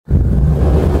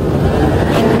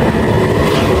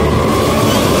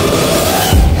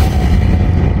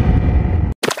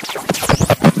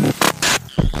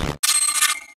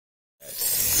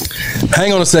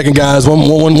hang on a second, guys.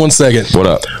 One second. What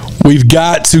up? We've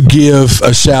got to give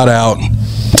a shout out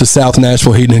to South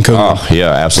Nashville Heating and Cooling. Oh,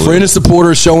 yeah, absolutely. Friend and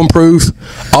supporter, show and proof.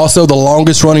 Also, the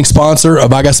longest running sponsor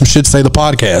of I Got Some Shit to Say, the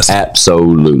podcast.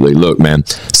 Absolutely. Look, man,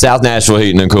 South Nashville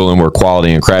Heating and Cooling, where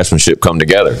quality and craftsmanship come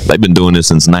together. They've been doing this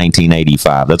since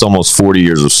 1985. That's almost 40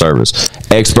 years of service.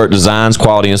 Expert designs,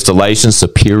 quality installations,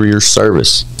 superior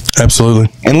service.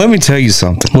 Absolutely. And let me tell you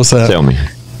something. What's that? Tell me.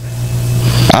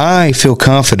 I feel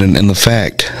confident in the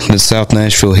fact that South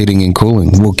Nashville Heating and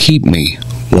Cooling will keep me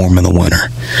warm in the winter.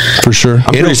 For sure.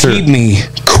 It'll keep me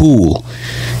cool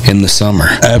in the summer.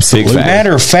 Absolutely.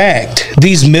 Matter of fact,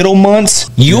 these middle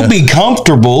months, you'll be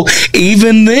comfortable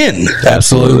even then.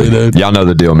 Absolutely, dude. Y'all know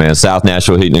the deal, man. South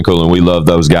Nashville Heating and Cooling. We love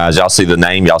those guys. Y'all see the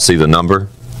name. Y'all see the number.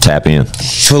 Tap in.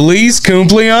 Feliz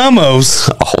cumpleaños.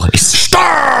 Always.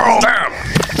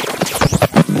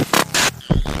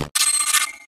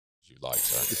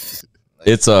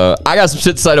 It's I Got Some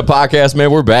Shit to Say, the podcast, man.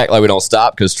 We're back like we don't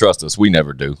stop, because trust us, we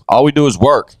never do. All we do is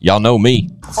work. Y'all know me.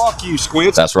 Fuck you,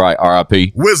 Squint. That's right.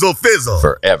 R.I.P. Whizzle fizzle.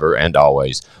 Forever and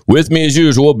always. With me as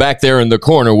usual, back there in the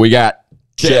corner, we got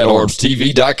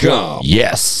ChadArmesTV.com.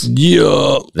 Yes.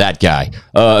 Yeah. That guy.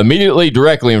 Immediately,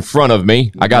 directly in front of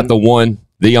me, I got the one,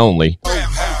 the only.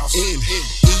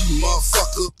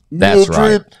 That's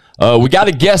right. We got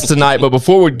a guest tonight, but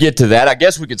before we get to that, I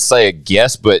guess we could say a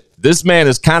guest, but this man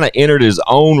has kind of entered his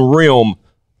own realm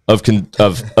of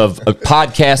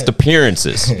podcast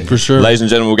appearances. For sure. Ladies and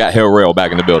gentlemen, we got Rell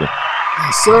back in the building.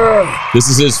 Yes, sir. This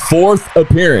is his 4th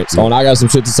appearance on I Got Some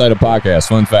Shit to Say, the podcast.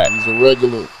 Fun fact. He's a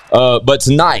regular. But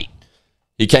tonight,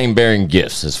 he came bearing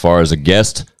gifts. As far as a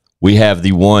guest, we have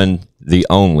the one, the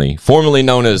only, formerly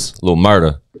known as Lil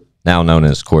Murda, now known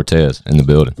as Cortez, in the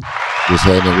building. What's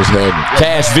happening? What's happening?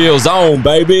 Cashville's own,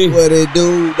 baby. What it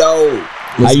do, though?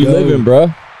 How you living,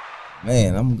 bro?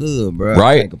 Man, I'm good, bro.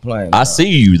 Right? I can't complain. I see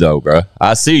you, though, bro.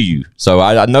 I see you. So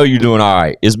I know you're doing all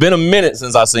right. It's been a minute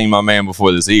since I seen my man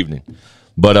before this evening.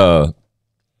 But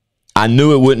I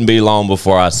knew it wouldn't be long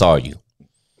before I saw you.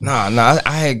 Nah,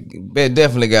 I had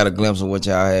definitely got a glimpse of what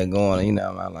y'all had going. You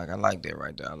know, I like that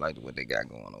right there. I like what they got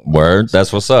going on. Word.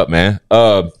 That's what's up, man.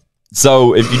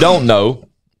 So if you don't know,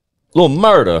 Lil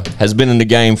Murda has been in the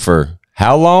game for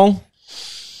how long?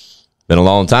 Been a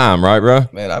long time, right, bro?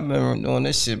 Man, I've been doing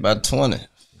this shit about 20.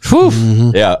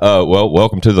 Mm-hmm. Yeah. Well,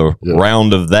 welcome to the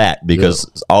round of that,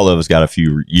 because all of us got a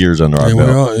few years under our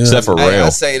belt, except for Rell. I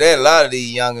say that a lot of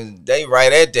these youngins, they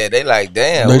right at that. They like,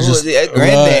 damn, They who just- was it? That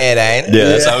granddad, ain't it? Yeah,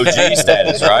 that's OG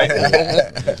status,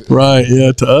 right? Right.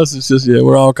 Yeah. To us, it's just,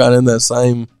 we're all kind of in that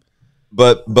same.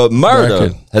 But Murda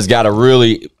Bracket. has got a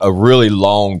really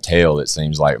long tail, it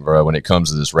seems like, bro, when it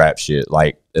comes to this rap shit.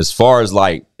 Like, as far as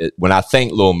like when I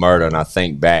think Lil Murda and I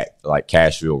think back like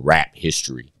Cashville rap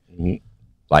history,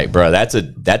 like, bro, that's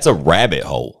a rabbit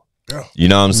hole. Yeah. You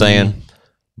know what I'm saying?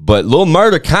 But Lil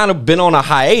Murda kind of been on a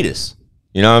hiatus.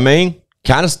 You know what I mean?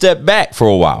 Kind of stepped back for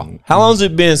a while. How long has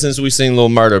it been since we seen Lil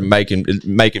Murda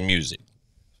making music?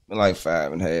 Been like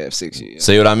 5.5, 6 years.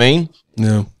 See what I mean?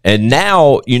 Yeah. And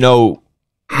now, you know,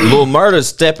 Lil Murda's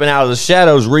stepping out of the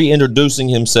shadows, reintroducing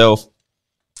himself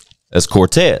as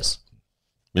Cortez.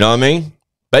 You know what I mean?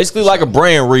 Basically like a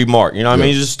brand remark. You know what I mean?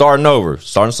 He's just starting over,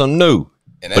 starting something new.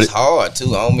 And that's hard,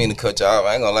 too. I don't mean to cut you off.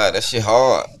 I ain't gonna lie. That shit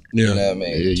hard. Yeah. You know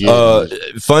what I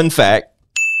mean? Fun fact,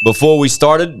 before we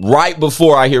started, right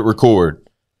before I hit record,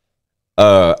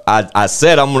 I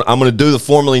said I'm gonna do the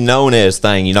formerly known as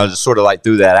thing, you know, just sort of like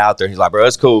threw that out there. He's like, bro,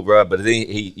 that's cool, bro. But then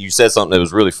you said something that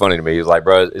was really funny to me. He was like,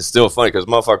 bro, it's still funny because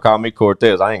motherfucker called me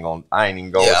Cortez. I ain't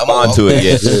even gonna respond to it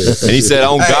yet. And he said,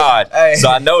 "Oh God," so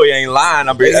I know he ain't lying.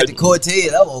 I'm the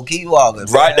Cortez. I'm gonna keep walking.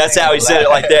 Right, that's how he said it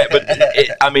like that.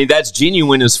 But I mean, that's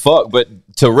genuine as fuck. But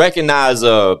to recognize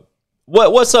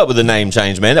what's up with the name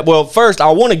change, man? Well, first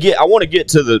I want to get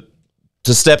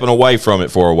to stepping away from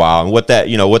it for a while and what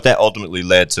that ultimately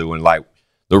led to, and like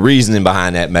the reasoning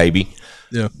behind that, maybe.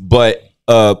 Yeah. But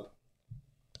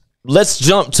let's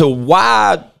jump to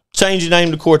why change your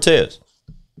name to Cortez.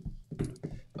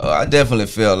 I definitely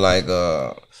felt like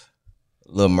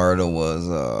Lil Murda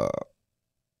was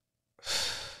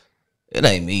it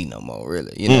ain't me no more,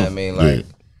 really. You know what I mean? Like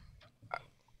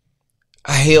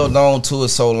I held on to it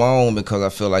so long because I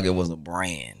feel like it was a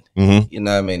brand. You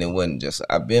know what I mean? It wasn't just,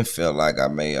 I've been felt like I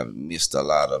may have missed a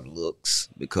lot of looks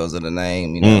because of the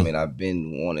name. You know what I mean? I've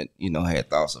been wanted, had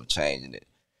thoughts of changing it.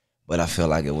 But I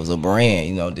felt like it was a brand.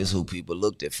 You know, this is who people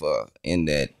looked at for in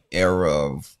that era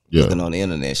of looking on the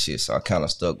internet shit. So I kind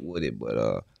of stuck with it.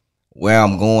 But where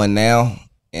I'm going now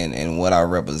and what I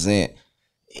represent,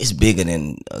 it's bigger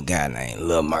than a guy named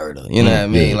Lil Murda. You know what I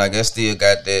mean? Like I still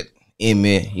got that in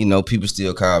me. You know, people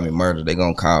still call me Murder. They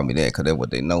gonna call me that because that's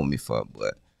what they know me for.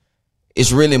 But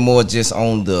it's really more just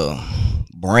on the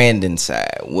branding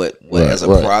side. What as a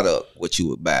product, what you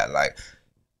would buy. Like,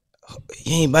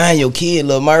 you ain't buying your kid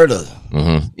Lil Murder.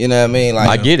 You know what I mean? Like,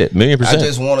 I get it, 1,000,000%. I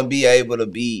just want to be able to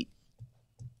be,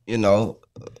 you know,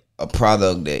 a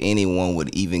product that anyone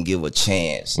would even give a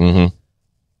chance.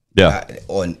 Yeah,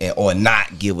 or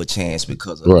not give a chance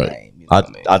because of the name. You know what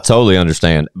I mean? I totally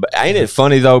understand. But ain't it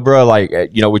funny though, bro? Like,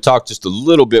 you know, we talked just a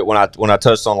little bit when I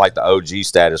touched on like the OG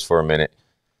status for a minute.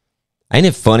 Ain't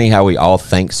it funny how we all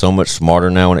think so much smarter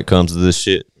now when it comes to this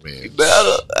shit? Man,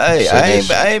 better. Hey,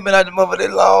 I ain't been out the mother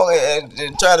that long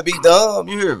and trying to be dumb.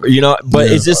 You hear me? You know, but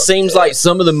it just seems like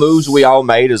some of the moves we all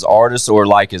made as artists or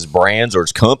like as brands or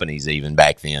as companies even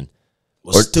back then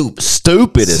were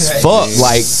stupid as fuck.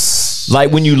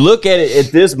 Like when you look at it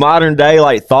at this modern day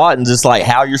like thought and just like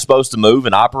how you're supposed to move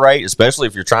and operate, especially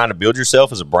if you're trying to build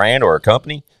yourself as a brand or a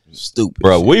company. Stupid,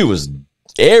 bro.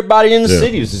 Everybody in the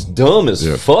city was just dumb as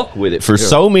fuck with it for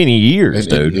so many years,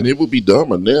 dude. And it would be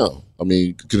dumber now. I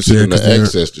mean, considering the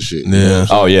access to shit. Yeah.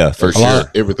 Oh yeah, for sure.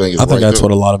 Everything is. I think that's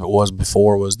what a lot of it was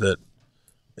before, was that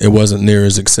it wasn't near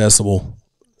as accessible.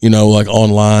 You know, like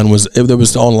online was. There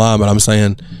was online, but I'm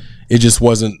saying it just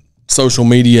wasn't. Social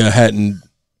media hadn't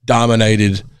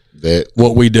dominated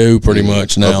what we do pretty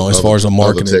much now as far as a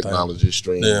marketing technology,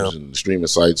 streams and streaming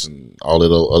sites and all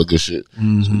that other good shit.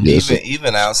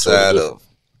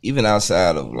 Even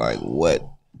outside of like what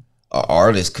an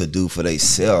artist could do for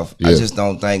themselves, I just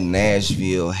don't think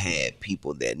Nashville had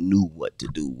people that knew what to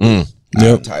do with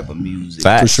our type of music.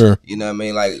 For sure. You know what I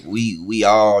mean? Like we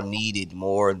all needed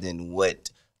more than what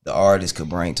the artist could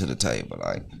bring to the table.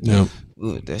 Like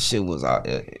that shit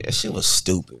was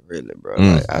stupid, really, bro.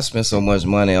 Like, I spent so much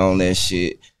money on that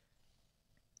shit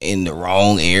in the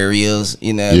wrong areas,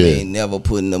 you know what I mean? Never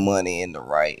putting the money in the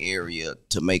right area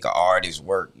to make an artist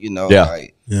work, you know?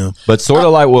 But sort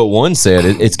of like what one said,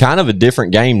 it's kind of a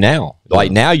different game now.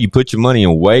 Like now you put your money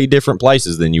in way different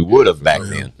places than you would have back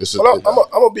then. I'm going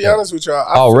to be honest with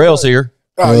y'all. Rell's here.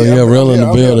 Rell in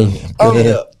the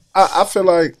building. I feel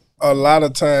like a lot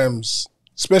of times,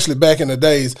 especially back in the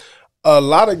days, a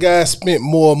lot of guys spent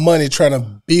more money trying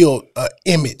to build an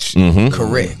image.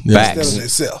 Correct. Instead of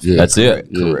themselves. That's it.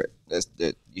 Correct. That's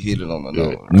that. You hit it on the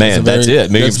nose. Man, that's it.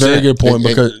 That's a very good point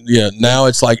because now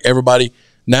it's like everybody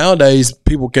nowadays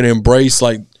people can embrace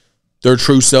like their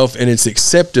true self and it's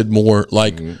accepted more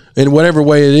like in whatever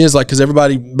way it is, like because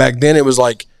everybody back then it was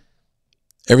like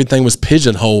everything was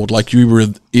pigeonholed, like you were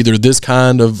either this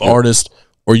kind of artist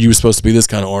or you were supposed to be this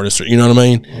kind of artist, you know what I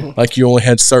mean? Like you only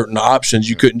had certain options.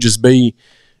 You couldn't just be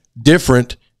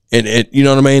different, and you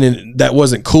know what I mean? And that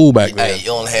wasn't cool back then. Hey,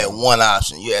 you only had one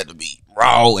option. You had to be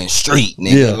raw and street,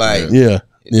 nigga.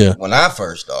 When I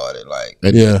first started,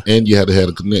 and you had to have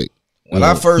a connect. When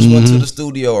I first went to the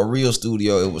studio, a real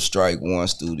studio, it was Strike One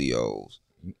Studios.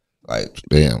 Like,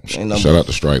 damn, shout out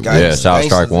to Strike One. Yeah, shout out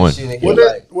Strike One. What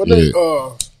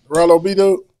that Rollo B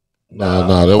dude? No,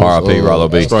 that was R.I.P. Rollo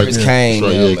B. Chris Kane.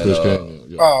 Chris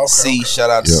Kane. Oh, okay. C, shout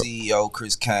out to CEO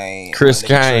Chris Kane. Chris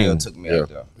Kane took me out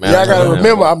there. I gotta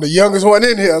remember, I'm the youngest one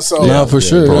in here, so for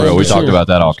sure. For real, we talked about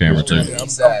that off camera too. I'm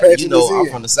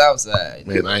from the South Side.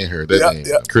 Man, I ain't heard that name.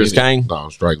 Chris Kane? No,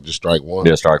 just Strike One.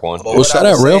 Yeah, Strike One. Well, shout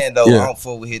out Rell.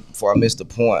 Before I missed the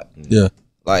point. Yeah.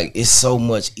 Like it's so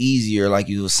much easier, like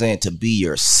you were saying, to be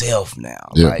yourself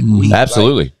now. Yeah. Like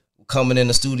absolutely. Coming in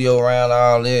the studio around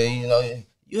all that, you know,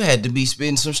 you had to be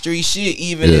spitting some street shit,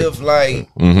 even if like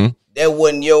that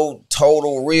wasn't your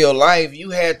total real life.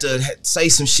 You had to say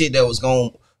some shit that was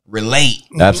gonna relate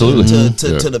absolutely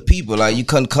to the people. Like you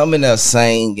couldn't come in there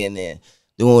singing and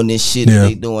doing this shit that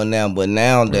they doing now, but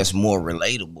now that's more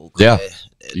relatable.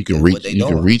 You can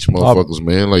reach motherfuckers,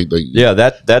 man. Like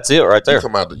that's it right there.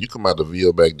 You come out the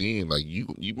Ville back then, like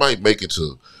you might make it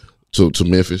to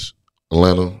Memphis,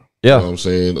 Atlanta. Yeah, you know what I'm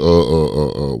saying.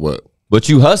 What? But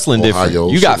you hustling Ohio,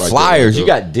 different. You got flyers, you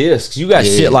got discs, you got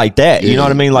shit like that. You know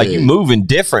what I mean? Like you moving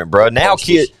different, bro. Now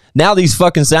now these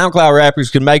fucking SoundCloud rappers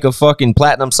can make a fucking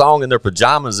platinum song in their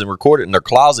pajamas and record it in their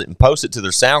closet and post it to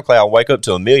their SoundCloud and wake up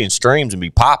to 1 million streams and be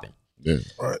popping. Yeah.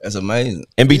 That's amazing.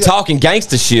 And be talking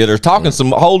gangsta shit or talking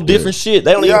some whole different shit.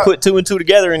 They don't even put two and two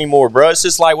together anymore, bro. It's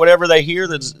just like whatever they hear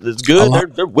that's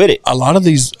good, they're with it. A lot of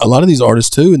these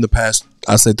artists too in the past,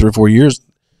 I say 3 or 4 years,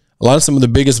 a lot of some of the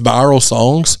biggest viral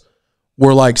songs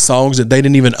were like songs that they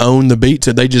didn't even own the beat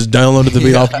to. They just downloaded the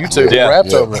beat off YouTube and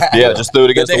rapped over it. Yeah, just threw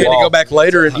it against the wall. They had to go back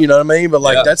later and you know what I mean? But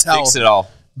like that's how fix it all.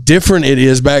 Different it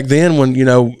is back then when, you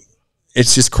know,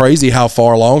 it's just crazy how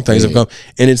far along things have come.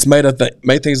 And it's made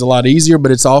things a lot easier,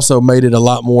 but it's also made it a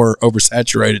lot more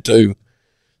oversaturated too.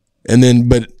 And then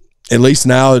at least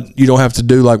now you don't have to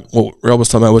do like what Rell was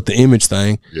talking about with the image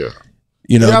thing. Yeah.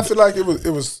 You know, Yeah, I feel like it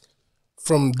was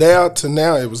from there to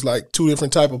now. It was like two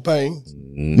different type of pains.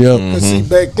 yeah, Cause see,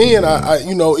 back then, I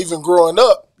you know, even growing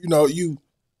up, you know, you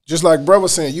just like brother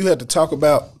was saying, you had to talk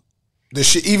about the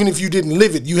shit. Even if you didn't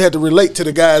live it, you had to relate to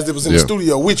the guys that was in the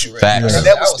studio with you. Facts. And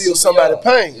that was still somebody's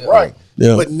pain, right?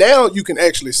 Yeah. But now you can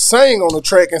actually sing on the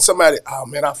track and somebody, oh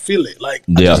man, I feel it. Like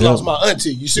I just lost my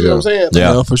auntie. You see what I'm saying?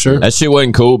 Yeah. yeah, for sure. That shit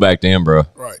wasn't cool back then, bro.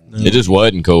 Right. It just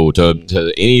wasn't cool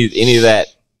to any of that.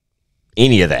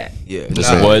 Any of that. Yeah.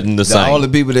 Just wasn't the same. The only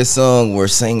people that sung were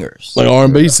singers. Like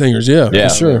R&B singers, yeah, Yeah.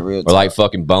 for sure. Real Or like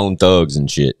fucking Bone Thugs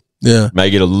and shit. Yeah. May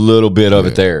get a little bit of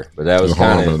it there, but that was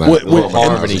kind of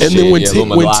harmony and shit. then when yeah, T-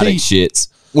 little when melodic T- shits.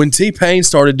 When T-Pain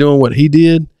started doing what he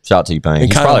did, Shout T-Pain. and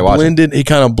He's kind probably of watching. blended, he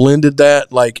kind of blended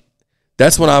that. Like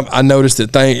that's when I noticed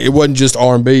that thing. It wasn't just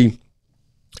R&B.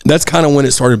 That's kind of when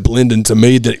it started blending to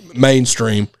me, the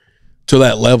mainstream to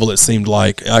that level. It seemed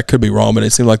like I could be wrong, but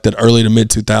it seemed like that early to mid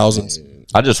 2000s.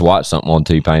 I just watched something on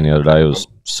T-Pain the other day. It was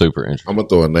super interesting. I'm gonna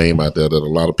throw a name out there that a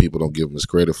lot of people don't give him his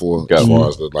credit for, as far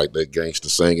as like that gangster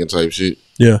singing type shit.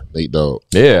 Yeah. Nate Dogg.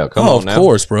 Yeah, come Oh, on of now.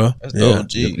 course, bro. That's Yeah. the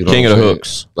OG. You know King what of the I'm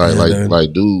saying? hooks.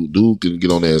 Like dude can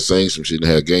get on there and sing some shit and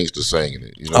have gangsters singing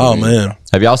it. You know Oh what I mean? man,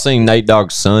 Have y'all seen Nate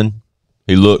Dogg's son?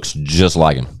 He looks just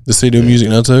like him. does he do music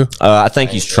now too? I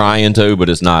think he's trying to, but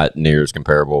it's not near as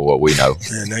comparable to what we know.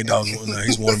 Yeah, Nate Dogg's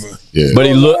he's one of them. Yeah. But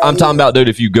I'm talking about, dude,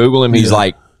 if you Google him, he's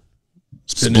like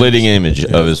splitting image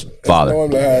of his father.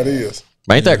 Normally how it is.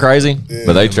 Ain't that crazy?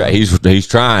 But they try. He's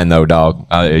trying though, dog.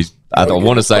 I don't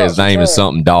want to say his name is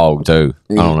something dog too.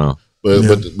 I don't know. But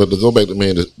to go back to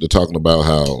man, they're talking about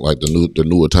how like the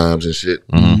newer times and shit.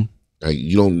 Like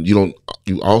you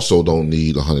also don't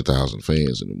need 100,000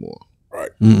 fans anymore. Right.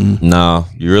 No,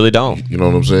 you really don't. You know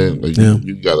what I'm saying? Like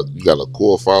you got a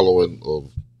core following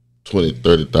of 20,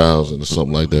 30,000 or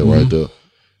something like that right there.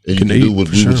 And you can do what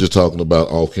we were just talking about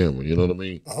off camera. You know what I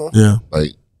mean? Yeah.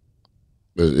 Like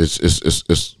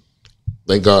it's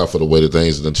thank God for the way that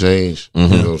things have changed. You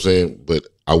know what I'm saying? But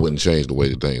I wouldn't change the way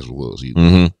that things was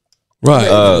either.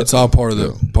 Right. It's all part of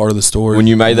the story. When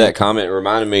you made that comment, it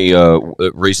reminded me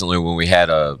recently when we had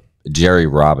Jerry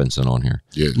Robinson on here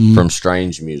from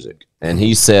Strange Music, and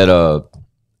he said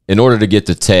in order to get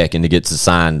the tech and to get to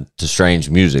sign to Strange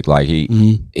Music, like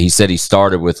he said he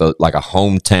started with a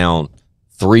hometown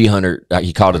 300.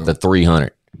 He called it the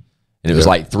 300, and it was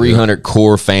like 300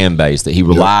 core fan base that he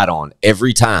relied on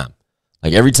every time.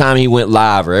 Like every time he went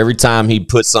live, or every time he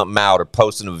put something out, or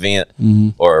post an event,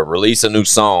 or release a new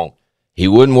song, he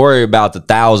wouldn't worry about the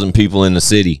 1,000 people in the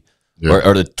city,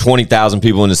 or the 20,000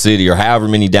 people in the city, or however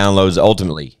many downloads.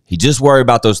 Ultimately, he just worried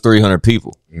about those 300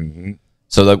 people.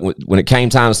 So that when it came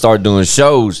time to start doing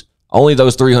shows, only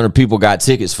those 300 people got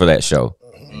tickets for that show.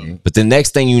 But the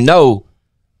next thing you know,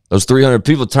 those 300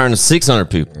 people turned to 600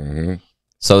 people.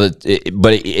 So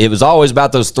it was always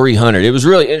about those 300. It was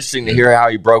really interesting to hear how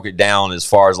he broke it down as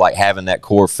far as like having that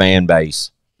core fan base.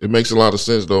 It makes a lot of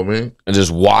sense though, man. And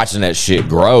just watching that shit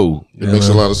grow. It makes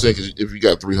a lot of sense, 'cause if you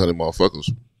got 300 motherfuckers,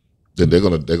 then they're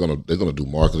gonna do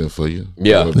marketing for you.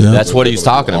 Yeah, that's what he's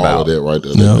talking about. All of that right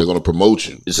there. They're gonna promote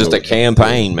you. It's just a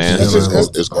campaign, man.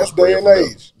 That's day and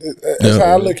age. That's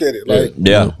how I look at it. Like,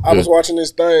 I was watching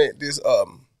this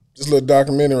little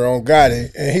documentary on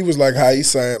Gotti, and he was like how he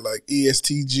signed like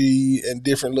ESTG and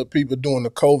different little people during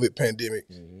the COVID pandemic.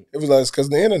 It was like it's because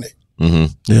of the internet.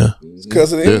 It's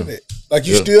because of the internet. Like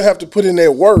you still have to put in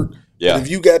that work. Yeah. If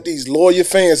you got these loyal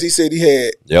fans, he said he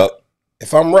had.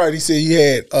 If I'm right, he said he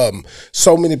had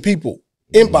so many people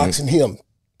inboxing him,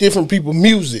 different people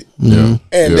music, and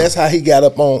that's how he got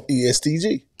up on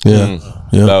ESTG.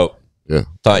 So,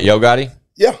 Yo Gotti?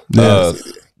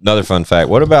 Another fun fact.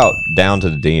 What about Down to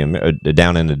the DM?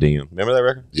 Down in the DM. Remember that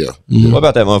record? What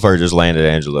about that motherfucker just landed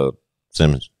Angela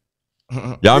Simmons?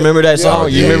 Y'all remember that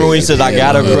song? You remember when he said, "I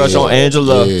got a crush on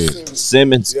Angela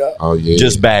Simmons"? Oh yeah,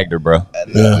 just bagged her, bro.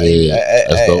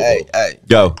 Hey,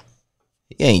 Go.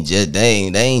 He ain't just they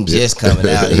ain't just coming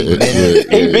out. He been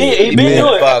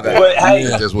doing it, but hey,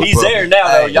 he's there now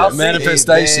though. Y'all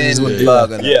manifestation is what.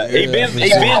 Yeah, he been.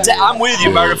 I'm with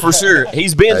you, Murder, for sure.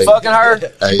 He's been fucking her,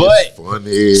 but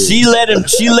she let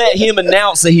him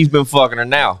announce that he's been fucking her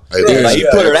now. Like, he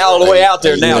put her all the way out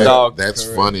there now, dog. That's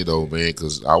funny though, man,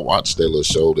 because I watched that little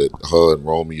show that her and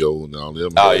Romeo and all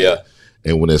them. Oh yeah.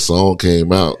 And when that song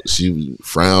came out, she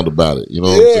frowned about it. You know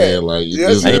what I'm saying? Like,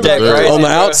 ain't that crazy? On the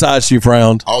outside, she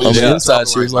frowned. On the inside,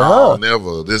 she was like, "Oh,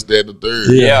 never this, that, and the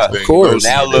third." Yeah, of course.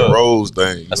 Now look, Rose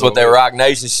thing. That's what that Rock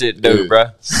Nation shit do, bro. Yeah.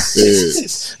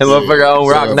 And motherfucker on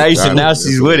Rock Nation, now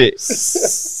she's with it.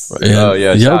 Oh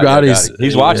yeah, Yo Gotti's.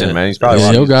 He's watching, man. He's probably Yo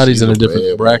watching. Gotti's in a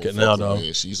different bracket now, dog.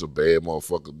 Man. She's a bad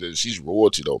motherfucker. She's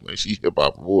royalty though, man. She's hip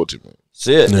hop royalty, man.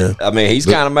 Shit. Yeah. I mean, he's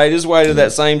kind of made his way to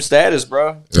that same status,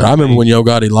 bro. So I remember when Yo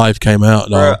Gotti Life came out,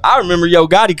 dog. I remember Yo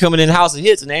Gotti coming in House of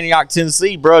Hits in Antioch,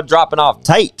 Tennessee, bro, dropping off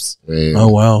tapes. Man. Oh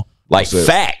wow, like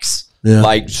facts. Yeah.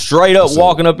 Like straight up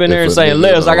walking up in there and saying,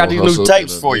 Les, I got these new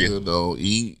tapes for you. Don't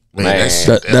eat. Man,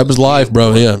 that was life,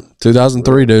 bro. Yeah,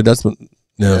 2003, dude. That's when.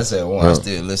 Yeah, that's that one I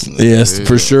still listen to. Yes,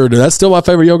 for sure, dude. That's still my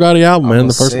favorite Yo Gotti album, man.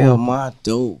 The first one. My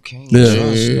dope.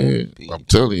 I'm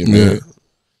telling you, man.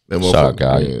 That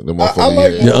motherfucker. I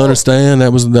like you understand?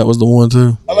 That was the one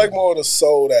too. I like more of the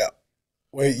sold out.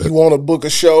 When you want to book a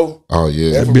show, oh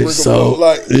yeah, that bitch sold.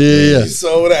 Like yeah,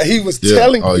 sold out. He was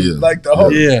telling you like the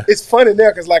whole. Yeah, it's funny now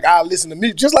because like I listen to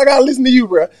me just like I listen to you,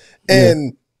 bro.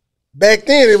 And back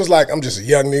then it was like I'm just a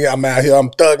young nigga. I'm out here. I'm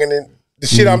thugging it. The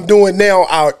shit I'm doing now,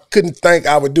 I couldn't think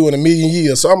I would do in a million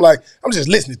years. So I'm like, I'm just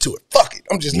listening to it. Fuck it.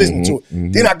 I'm just listening to it.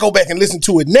 Then I go back and listen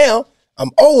to it now. I'm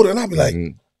older and I'll be like,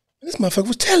 this motherfucker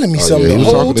was telling me something the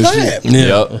whole time.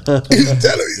 Yeah. He was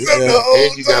telling me something the whole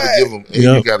and you gotta give him, and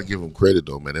you gotta give him credit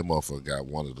though, man. That motherfucker got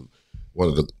one of the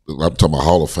I'm talking about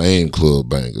Hall of Fame club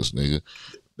bangers, nigga.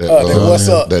 What's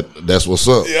up? That's what's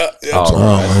up. Yeah. That's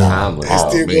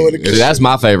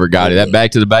my favorite Gotti. That back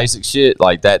to the basic shit,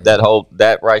 like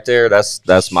that right there.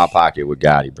 That's my pocket with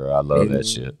Gotti, bro. I love that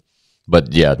shit.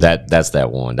 But yeah, that's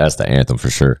that one. That's the anthem for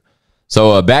sure.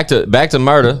 So back to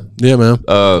murder. Yeah, man.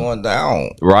 Going down.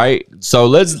 Right. So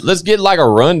let's get like a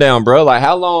rundown, bro. Like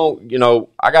how long?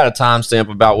 I got a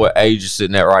timestamp about what age you're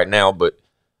sitting at right now, but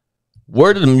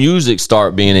where did the music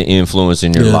start being an influence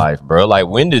in your life, bro? Like,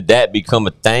 when did that become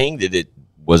a thing?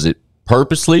 Was it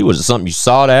purposely? Was it something you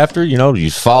sought after? Did you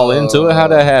fall into it?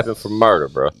 How'd that happen for murder,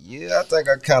 bro? Yeah, I think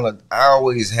I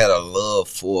always had a love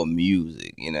for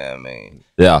music, you know what I mean?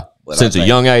 Yeah. But since a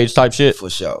young age type shit? For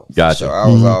sure. Gotcha. I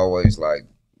was always like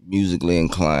musically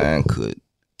inclined, could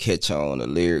catch on the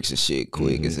lyrics and shit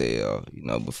quick as hell,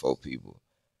 before people.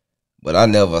 But I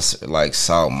never like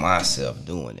saw myself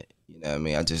doing it. You know what I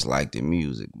mean? I just liked the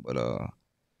music, but I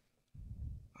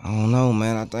don't know,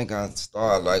 man. I think I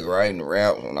started like writing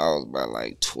rap when I was about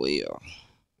like 12.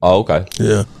 Oh, okay.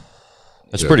 Yeah.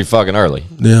 That's pretty fucking early.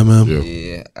 Yeah, man.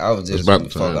 Yeah. I was just really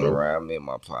fucking around, me and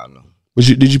my partner.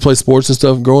 Did you play sports and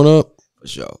stuff growing up? For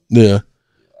sure. Yeah.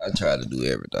 I tried to do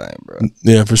everything, bro.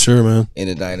 Yeah, for sure, man.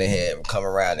 Anything they had come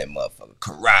around that motherfucker.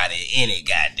 Karate, any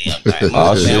goddamn thing.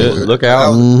 Oh, shit. Look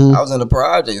out. I was in the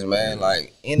projects, man.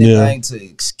 Like, anything to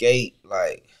escape,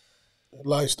 like,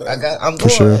 lifestyle. I'm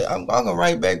going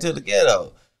right back to the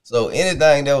ghetto. So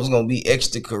anything that was going to be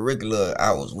extracurricular,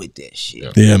 I was with that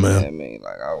shit. Yeah, man. You know what I mean?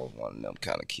 Like, I was one of them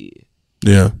kind of kids.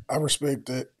 Yeah. I respect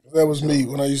that. That was me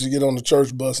when I used to get on the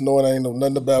church bus knowing I ain't know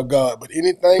nothing about God. But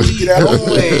anything to get out of the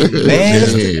way, man.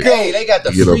 Hey, they got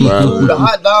the free food, the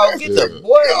hot dog. Get the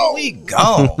boy, we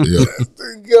gone. Yeah.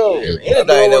 Go. Anything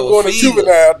that was going to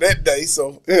juvenile that day,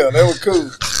 so yeah, that was cool.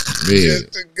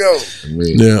 Just to go.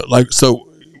 Yeah, like so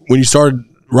when you started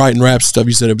writing rap stuff,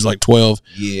 you said it was like 12.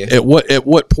 Yeah. At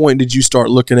what point did you start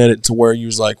looking at it to where you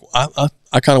was like, I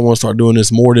kind of want to start doing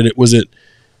this more?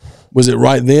 Was it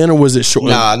right then, or was it short?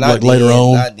 Nah, not like then, later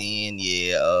on. Not then.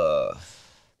 Yeah.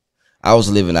 I was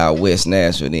living out West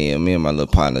Nashville then. Me and my little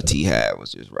partner T High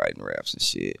was just writing raps and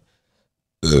shit.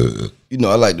 I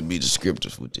like to be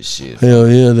descriptive with this shit. Hell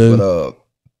yeah, dude. But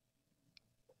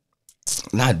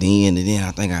not then. And then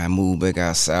I think I moved back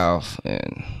out south,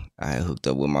 and I had hooked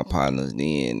up with my partners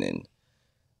then, and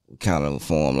we kind of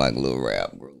formed like little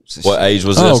rap groups. What age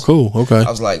was this? Oh, cool. Okay.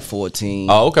 I was like 14.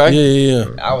 Oh, okay. Yeah.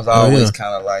 I was always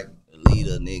kind of like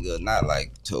leader nigga, not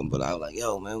like to him, but I was like,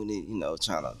 yo, man, we need,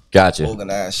 trying to gotcha.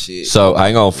 organize shit. So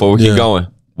hang on before we keep going.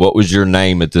 What was your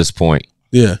name at this point?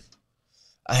 Yeah.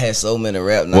 I had so many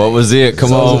rap names. What was it?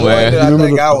 Come on, man. I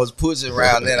think I was pushing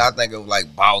around then. I think it was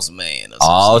like Boss Man or something.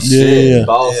 Oh, shit. Yeah.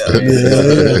 Boss Man.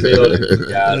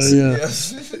 Yeah.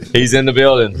 He's in the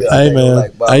building. Hey, man.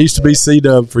 Like I used to be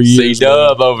C-Dub for years.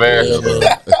 C-Dub over there.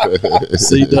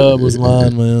 C-Dub was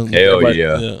mine, man. Hell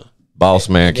yeah. Boss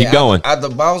Man. Keep going. The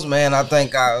Boss Man, I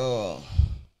think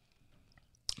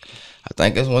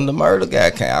it's when the murder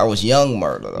guy came. I was young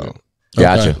murder, though.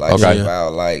 Gotcha. Like, okay.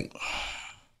 About like...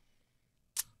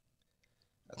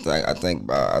 I think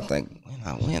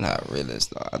when I really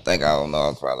started. I think I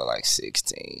was probably like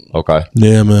 16. Okay.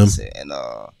 Yeah, man. And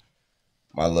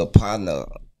my little partner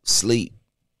Sleep,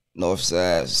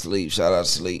 Northside Sleep, shout out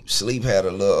Sleep. Sleep had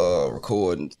a little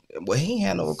recording. Well, he ain't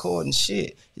had no recording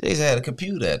shit. He just had a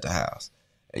computer at the house.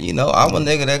 And I'm a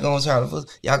nigga that gonna try to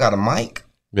y'all got a mic?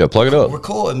 Yeah, plug it up.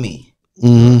 Record me.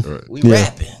 Mm-hmm. We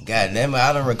rapping. God damn it,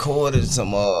 I done recorded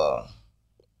some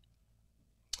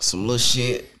some little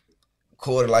shit.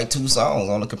 Recorded like 2 songs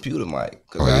on the computer mic.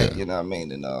 Cause you know what I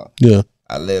mean? And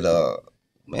I let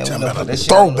man, we put that shit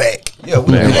throwback. Yeah,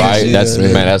 right.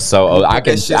 That's so. I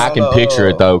can picture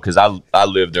it though, because I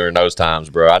lived during those times,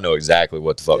 bro. I know exactly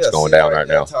what the fuck's going down right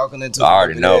now. I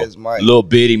already know. Little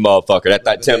bitty motherfucker.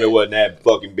 That tell me wasn't that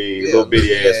fucking big. Little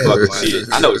bitty ass fucking shit.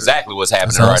 I know exactly what's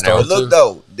happening right now. Look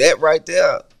though, that right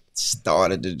there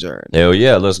started the journey. Hell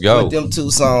yeah, let's go. With them 2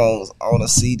 songs on a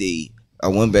CD, I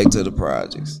went back to the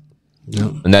projects.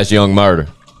 And that's Young Murder.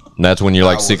 And that's when you're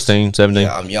like 16, 17?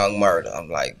 Yeah, I'm Young Murder. I'm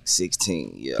like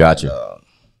 16. Yeah. Gotcha.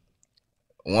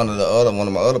 And, one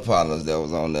of my other partners that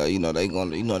was on there, they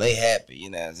they happy, you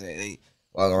know what I'm saying? They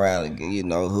walk around and,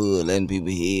 hood, letting people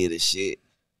hear the shit.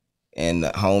 And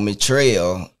the homie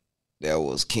Rell, that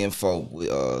was kinfolk with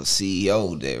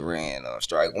CEO that ran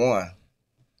Strike One.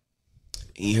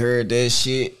 He heard that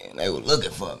shit and they were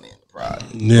looking for me. Right.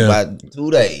 Yeah. About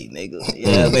 2 days, nigga. You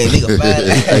know what I mean? Nigga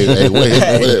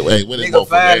finally nigga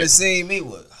finally seen me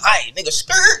with hi, nigga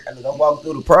skirt. And nigga walk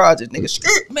through the project, nigga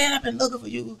skirt. Man, I've been looking for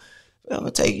you. I'm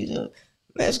gonna take you to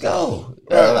let's go.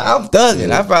 I'm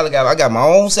thugging. I got my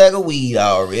own sack of weed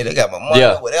already. I got my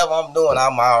money, whatever I'm doing,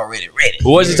 I'm already ready.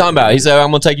 What was he talking about? He said,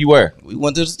 I'm gonna take you where? We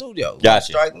went to the studio.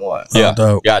 Gotcha. Strike One. Yeah.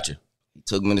 Gotcha.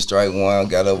 Took me to Strike One,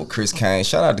 got up with Chris Kane.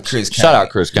 Shout out to Chris Kane. Shout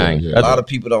out Chris Kane. A lot of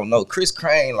people don't know. Chris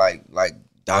Kane, like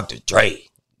Dr. Dre.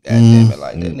 God damn it,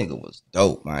 like that nigga was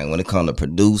dope, man. When it come to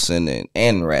producing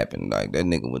and rapping, like that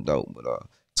nigga was dope. But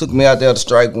took me out there to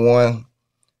Strike One.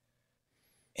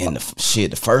 And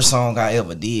the first song I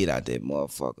ever did out that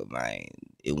motherfucker, man,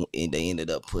 they ended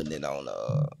up putting it on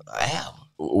an album.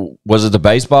 Was it the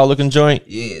baseball looking joint?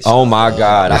 Yes. Oh my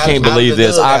God, I can't believe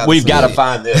this. We've got to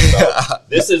find this.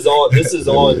 This is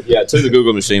on. Yeah, to the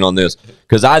Google machine on this,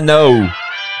 because I know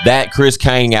that Chris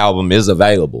Kane album is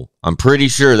available. I'm pretty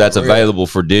sure that's available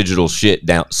for digital shit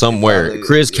down somewhere.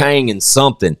 Chris Kane and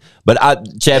something. But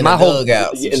Chad, my whole in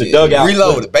the dugout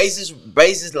reloaded,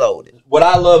 bases loaded. What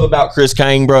I love about Chris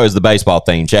Kane, bro, is the baseball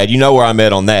theme. Chad, you know where I'm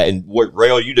at on that, and what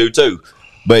Rell, you do too.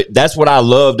 But that's what I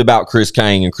loved about Chris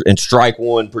Kane and Strike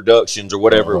One Productions or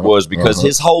whatever it was, because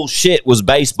his whole shit was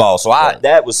baseball. So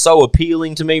that was so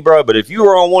appealing to me, bro. But if you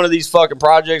were on one of these fucking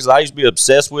projects that I used to be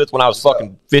obsessed with when I was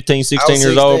fucking 15, 16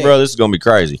 years old, bro, this is going to be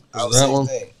crazy. Was that one?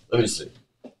 Let me see.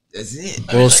 That's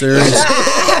it. World Series.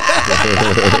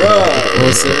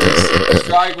 World Series.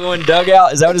 Strike One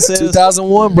Dugout. Is that what it says?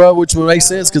 2001, bro, which would make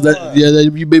sense because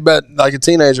you'd be about like a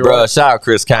teenager, bro. Shout out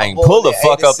Chris Kane. Pull the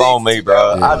fuck up on me,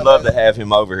 bro. Yeah. I'd love to have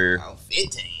him over here. I'm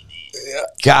 15.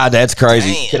 God, that's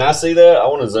crazy. Damn. Can I see that? I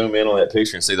want to zoom in on that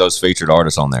picture and see those featured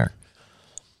artists on there.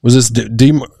 Was this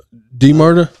D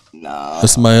Murder? Nah.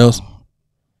 That's somebody else.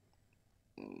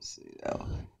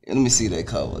 Let me see that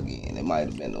cover again. It might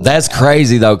have been. That's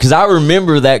crazy though, because I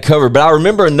remember that cover, but I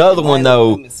remember another one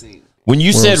though. When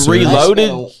you said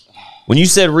Reloaded,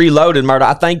 Murder,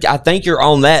 I think you're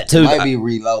on that too. It might be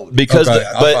Reloaded because,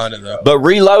 I'll find it, though. But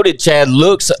Reloaded, Chad,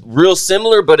 looks real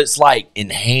similar, but it's like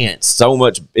enhanced so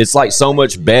much. It's like so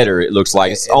much better. It looks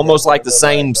like it's almost like the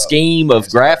same scheme of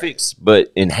graphics, but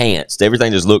enhanced.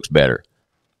 Everything just looks better.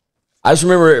 I just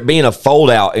remember it being a fold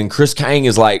out, and Chris Kane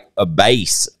is like a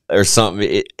bass or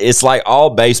something. It's like all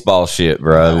baseball shit,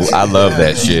 bro. I love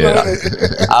that shit.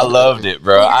 I loved it,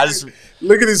 bro. I just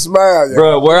look at his smile, yo.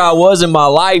 Bro. Where I was in my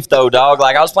life, though, dog.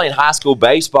 Like I was playing high school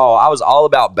baseball. I was all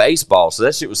about baseball, so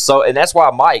that shit was so. And that's why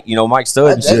Mike, Mike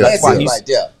Stud and shit. That's why he's.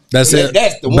 That's it.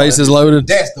 That's the one. Bases loaded.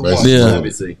 That's the one. Yeah. Let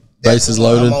me see. Bases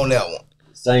loaded. I'm on that one.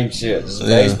 Same shit. Just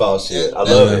baseball shit. I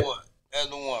love it. That's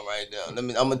the one right there. I'm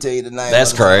gonna tell you the name.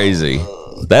 That's crazy.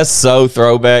 That's so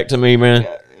throwback to me, man.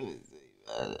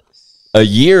 A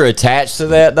year attached to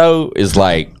that though is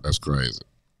like that's crazy.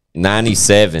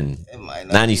 97,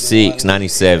 96,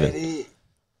 97.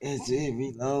 It's it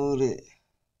Reloaded.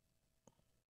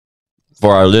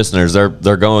 For our listeners, they're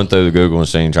going through the Google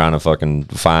machine trying to fucking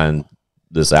find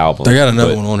this album. They got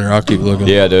another one on there. I'll keep looking.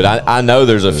 Yeah, dude. I know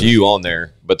there's a few on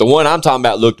there, but the one I'm talking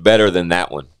about looked better than that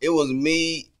one. It was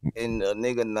me and a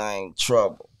nigga named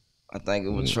Trouble. I think it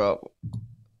was Trouble.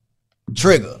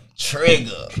 Trigger.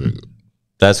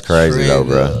 That's crazy though,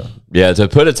 bro. Yeah, to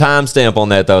put a timestamp on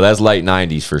that though, that's late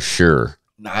 90s for sure.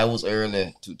 Nah, it was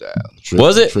early 2000.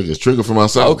 Was it? Trigger for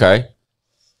myself. Okay.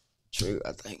 Trigger,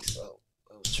 I think so.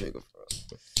 It was Trigger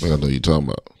for. I know what you're talking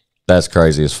about. That's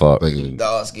crazy as fuck.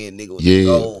 Dog skin nigga with the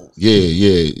gold.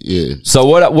 Yeah. So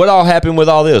what all happened with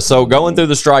all this? So going through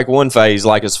the Strike One phase,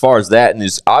 like as far as that, and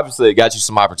is obviously it got you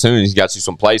some opportunities, got you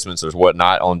some placements or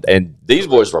whatnot on, and these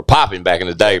boys were popping back in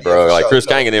the day, bro. Like Chris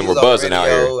Kane and them were buzzing out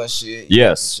here. And shit,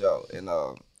 yes. And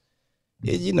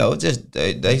you know, just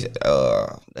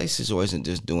they situation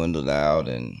just dwindled out,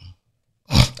 and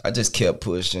I just kept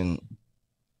pushing.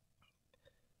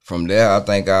 From there, I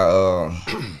think I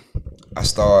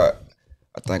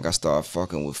started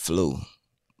fucking with Flu.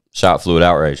 Shot Fluid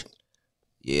Outrage.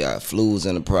 Yeah, Flu was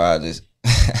in the projects.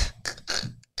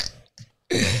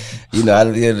 You know, I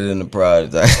did it in the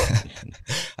projects.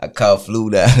 I caught Flu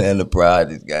down in the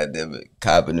projects, goddamn it,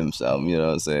 copping him something, you know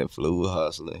what I'm saying? Flu was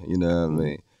hustling, you know what I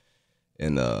mean?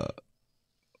 And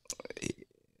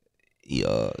he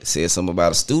said something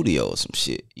about a studio or some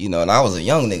shit, you know, and I was a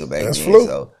young nigga back then. Flu.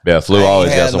 So yeah, Flu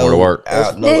always got somewhere to work.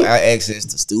 No access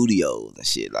to studios and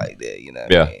shit like that, you know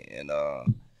what I mean? And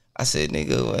I said,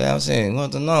 nigga, what I'm saying,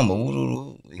 what's the number?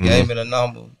 He gave me the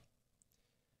number.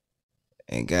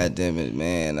 And goddamn it,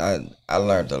 man, I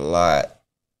learned a lot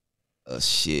of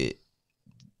shit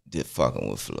just fucking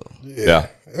with Flu. Yeah.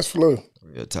 That's Flu.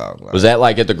 Real talk. Like, was that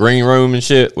like at the green room and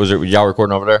shit? Was y'all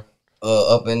recording over there?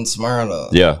 Up in Smyrna.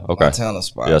 Yeah, okay. Montana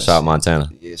spot. Yeah, shout out Montana.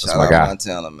 Yeah, That's shout my out guy.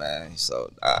 Montana, man. So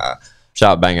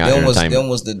shout out Bang Out Entertainment. Them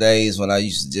was the days when I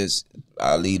used to just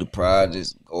leave the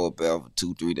projects, go up there for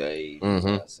 2-3 days, you know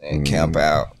what I'm saying, camp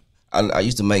out. I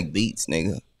used to make beats,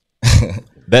 nigga.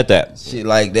 Bet that. Shit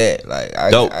like that. Like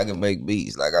I can make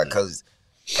beats. Like cause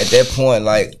at that point,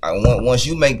 like once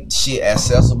you make shit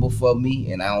accessible for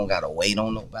me and I don't gotta wait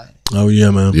on nobody. Oh yeah,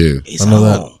 man. Yeah. It's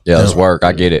home. Yeah, that's work.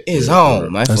 I get it. It's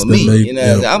home, man, That's for me. big, You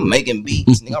know, yeah. I'm making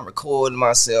beats, nigga. I'm recording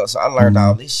myself. So I learned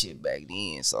all this shit back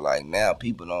then. So like now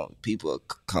people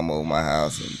come over my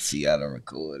house and see I done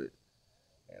recorded.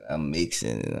 And I'm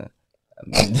mixing and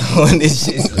I've been doing this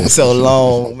shit so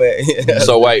long, man.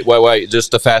 So wait.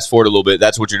 Just to fast forward a little bit,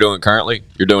 that's what you're doing currently?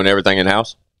 You're doing everything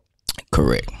in-house?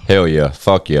 Correct. Hell yeah.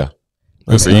 Fuck yeah.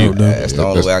 Good That's for you. dope, dude. That's the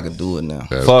only way I could do it now.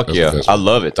 Fuck yeah. I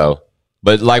love it though.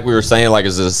 But like we were saying, like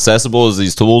as accessible as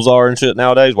these tools are and shit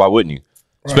nowadays, why wouldn't you?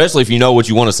 Right. Especially if you know what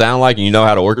you want to sound like and you know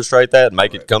how to orchestrate that and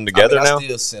make it come together now. I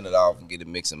still send it off and get it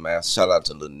mixed and mastered. Shout out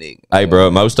to Lil Nick. Hey, bro,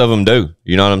 most of them do.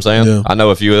 You know what I'm saying? Yeah. I know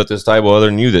a few at this table other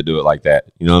than you that do it like that.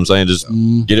 You know what I'm saying? Just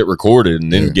get it recorded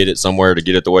and then get it somewhere to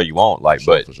get it the way you want. Like,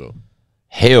 but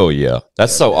hell yeah.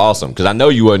 That's so awesome. Because I know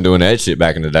you wasn't doing that shit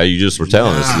back in the day. You just were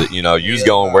telling us that, you know, you was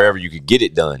going wherever you could get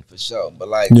it done. For sure. But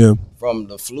like from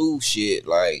the Flu shit,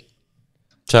 like,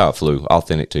 Shout out Flu,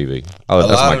 Authentic TV. Oh,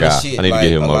 that's my guy. Shit, I need to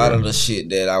get him over. A lot of the shit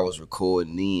that I was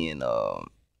recording in,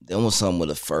 them was some of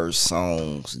the first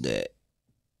songs that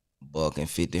Buck and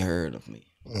 50 heard of me.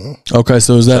 Okay,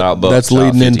 so is that's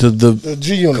leading into the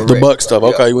G Unit, the Buck stuff?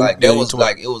 Okay, yeah, like that was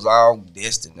like it was all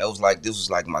destined. That was like this was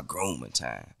like my grooming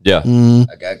time. Yeah,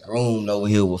 I got groomed over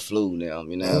here with Flu now.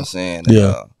 You know what I'm saying?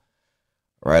 And,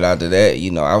 right after that,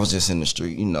 you know, I was just in the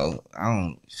street. You know,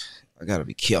 I gotta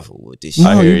be careful with this shit.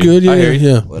 No, you're good.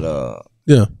 Yeah. But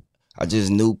yeah. I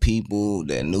just knew people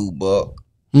that knew Buck.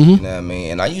 You know what I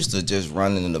mean? And I used to just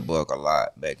run into Buck a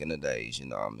lot back in the days. You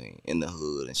know what I mean? In the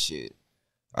hood and shit.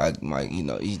 I might,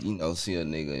 see a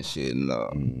nigga and shit. And,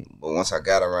 but once I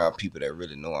got around people that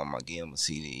really know, I'm gonna give him a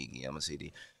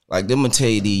CD, Like, them gonna tell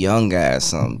you these young guys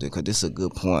something, because this is a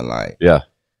good point. Like,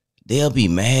 they'll be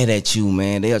mad at you,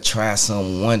 man. They'll try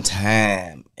something one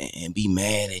time and be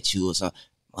mad at you or something.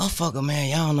 Motherfucker, man,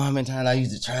 y'all don't know how many times I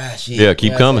used to try shit. Yeah,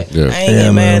 keep coming. I ain't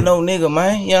getting mad at no nigga,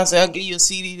 man. You know what I'm saying? I'll give you a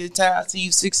CD this time. I see you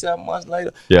 6-7 months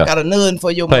later. Yeah. I got a nothing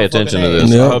for your Pay attention to this.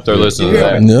 I hope they're listening to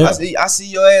that. I see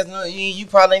your ass. You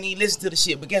probably ain't even listen to the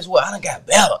shit, but guess what? I done got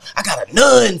better. I got a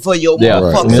nothing for your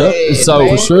motherfucker. So,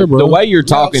 man. For sure, bro. The way you're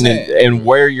talking and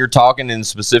where you're talking in a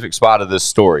specific spot of this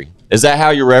story, is that how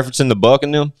you're referencing the Buck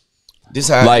and them? This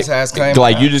how it's came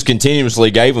like out. You just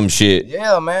continuously gave them shit.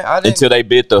 Yeah, man. Until they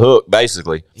bit the hook,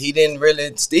 basically. He didn't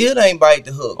really, still ain't bite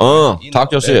the hook.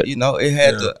 Talk your shit. You know, it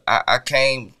had to. I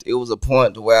came. It was a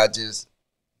point to where I just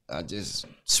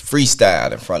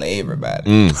freestyled in front of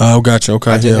everybody. Oh, gotcha.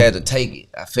 Okay, I just had to take it.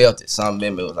 I felt it. Some of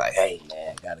it was like, "Hey,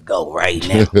 man, gotta go right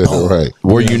now." Right.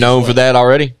 Were you known for that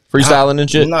already? Freestyling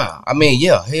and shit? Nah. I mean,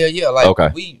 hell yeah.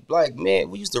 Like we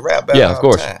used to rap battle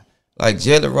all the time. Like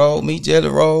Jelly Roll, Jelly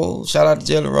Roll. Shout out to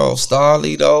Jelly Roll,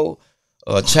 Starly though,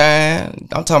 Chine.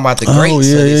 I'm talking about the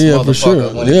greats of this motherfucker. For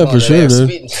sure. When Yeah, for sure,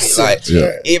 dude. Shit. Like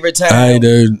every time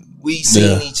we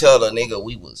seen each other, nigga,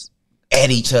 we was at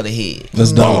each other head.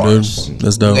 That's dope, dude.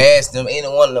 That's dope. You ask them, any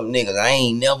one of them niggas, I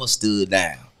ain't never stood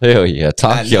down. Hell yeah,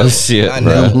 talk your shit, bro.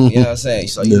 Never, you know what I'm saying?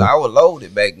 So you know, I was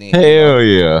loaded back then. Hell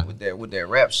yeah, with that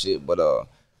rap shit, but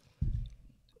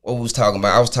what we was talking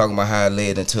about? I was talking about how it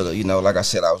led into the, like I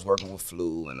said, I was working with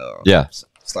Flu and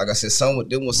it's like I said,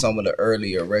 them was some of the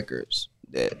earlier records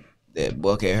that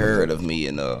Buck had heard of me,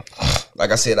 and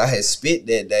like I said, I had spit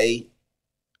that day,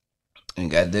 and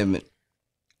goddamn it,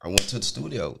 I went to the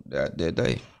studio that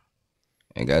day.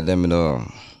 And goddamn it,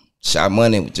 Shot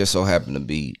Money just so happened to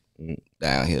be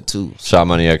down here too. Shot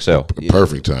Money XL. Yeah.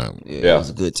 Perfect time. Yeah, it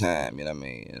was a good time. You know what I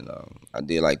mean? And, I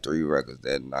did like 3 records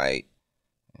that night.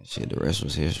 And shit, the rest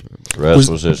was history.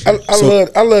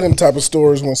 I love them type of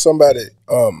stories when somebody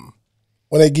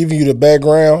when they give you the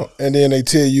background and then they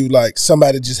tell you like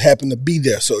somebody just happened to be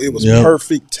there, so it was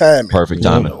perfect timing. Perfect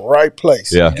timing. In the right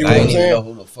place. Yeah. And I didn't even know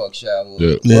who the fuck Shot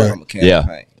was. Yeah.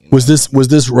 Was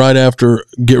this right after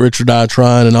Get Rich or Die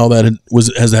Trying and all that?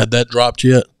 Has that dropped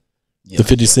yet? Yeah. The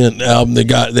 50 Cent album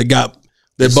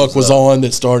that Buck was on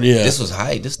that started. Yeah, this was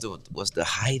height. This was the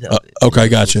height of it. Okay,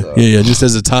 gotcha. Yeah. Just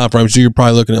as a time frame, so you're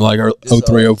probably looking at like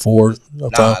 03, 04. Nah.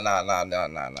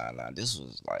 This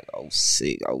was like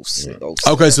 06, 07.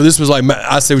 Okay, so this was like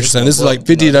I see what you're saying. This is like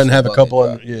 50 doesn't have a couple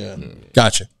of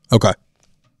Gotcha. Okay.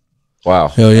 Wow.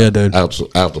 Hell yeah, dude.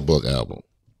 After Buck album.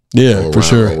 Yeah, for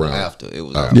sure. After it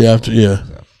was. Yeah.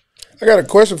 I got a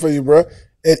question for you, bro.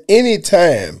 At any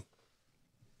time,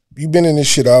 you've been in this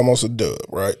shit almost a dub,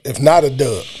 right? If not a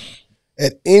dub,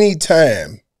 at any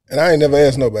time, and I ain't never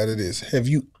asked nobody this, have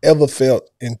you ever felt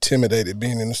intimidated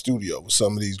being in the studio with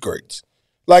some of these greats?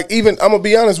 Like even, I'm going to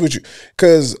be honest with you,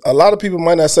 because a lot of people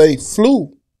might not say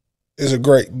Flu is a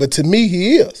great, but to me,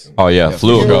 he is. Oh, yeah.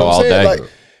 Flu will go all day. Like,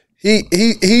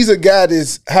 he's a guy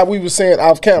that's, how we were saying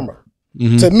off camera,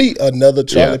 to me, another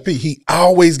Charlie P. He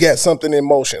always got something in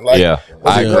motion. Like,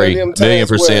 I agree.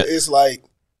 $1,000,000%. It's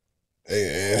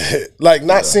like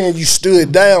not saying you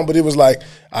stood down, but it was like,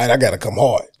 all right, I gotta come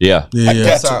hard. Yeah.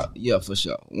 For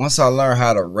sure. Once I learned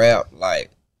how to rap,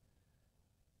 like,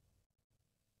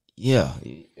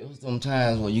 it was some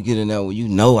times when you get in there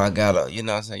where I gotta, you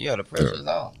know what I'm saying? The pressure's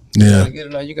on. You gotta get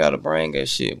in there, you gotta bring that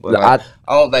shit. But I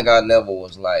don't think I never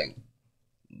was like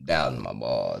doubting my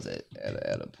balls at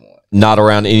a point. Not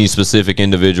around any specific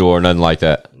individual or nothing like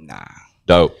that. Nah.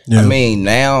 Dope. I mean,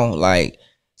 now, like,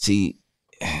 see,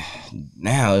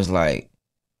 now it's like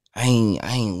I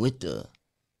ain't with the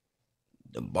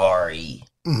Bari,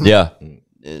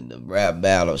 the rap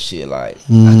battle shit. Like I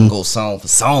can go song for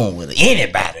song with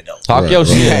anybody though. Talk your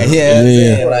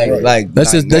shit. Like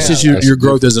that's just your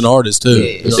growth as an artist too.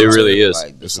 It really is.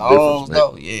 Like, the songs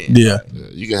though,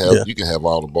 You can have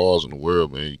all the bars in the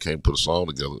world, man. You can't put a song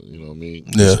together. You know what I mean?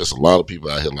 There's a lot of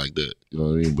people out here like that. You know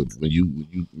what I mean? But when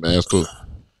you master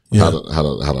how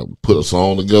to put a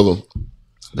song together.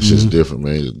 That's just different,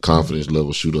 man. The confidence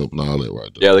level shoot up and all that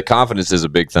right there. Yeah, the confidence is a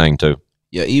big thing, too.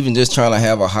 Yeah, even just trying to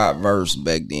have a hot verse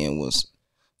back then was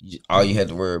all you had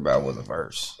to worry about was a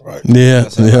verse. Right. Yeah.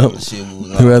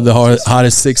 Who had the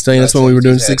hottest 16? That's when we were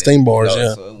doing 16 bars, So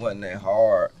it wasn't that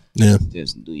hard. Yeah.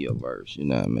 Just do your verse, you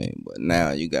know what I mean? But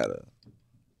now you got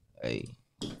to,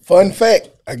 Fun fact,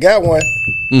 I got one.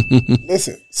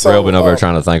 Listen. Rell been over there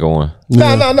trying to think of one. No.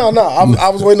 I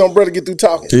was waiting on brother to get through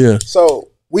talking. Yeah. So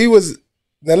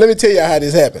now let me tell you how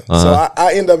this happened. So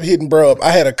I ended up hitting bro up. I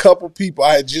had a couple people.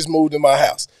 I had just moved in my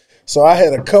house. So I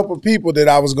had a couple people that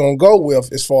I was going to go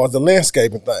with as far as the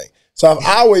landscaping thing. So I've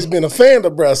always been a fan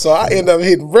of bro. So I ended up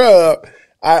hitting bro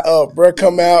up. Bro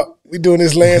come out. We doing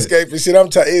this landscaping shit. I'm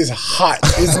telling you, it's hot.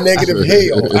 It's negative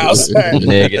hell outside.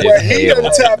 He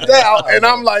done tapped out. And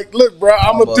I'm like, look, bro,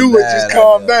 I'm going to do it. Just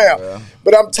calm down. Bro.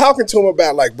 But I'm talking to him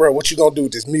about like, bro, what you gonna do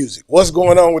with this music? What's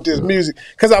going on with this music?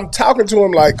 Because I'm talking to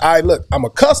him like, all right, look, I'm a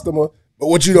customer, but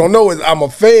what you don't know is I'm a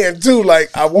fan too.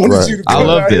 Like, I wanted you to come I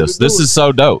love this. This is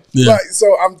so dope. Yeah. Like,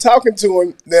 so I'm talking to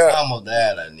him now. I'm a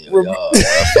dad, I knew.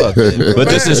 But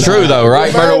this is true though,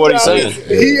 right? Remember what he's saying.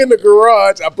 He in the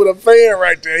garage. I put a fan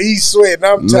right there. He's sweating.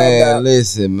 I'm talking about.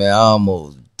 Listen, man, I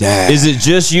almost died. Is it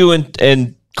just you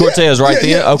and Cortez right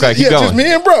there? Okay, keep going. Just me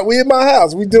and bro. We in my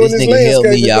house. We doing this landscape. Help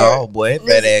me, y'all. Boy,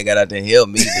 fat ass got out there help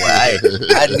me. Boy,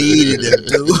 I needed him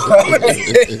too.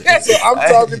 So I'm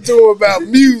talking to him about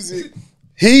music.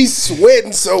 He's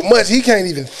sweating so much he can't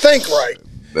even think right.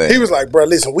 Man. He was like, bro,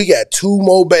 listen, we got 2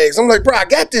 more bags. I'm like, bro, I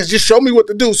got this. Just show me what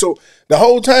to do. So the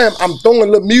whole time I'm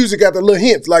throwing little music at the little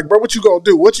hints. Like, bro, what you gonna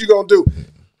do? What you gonna do?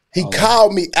 He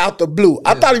called me out the blue.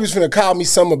 I thought he was finna call me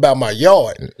something about my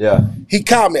yard. Yeah. He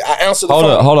called me. I answered the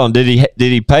phone. Hold on. Did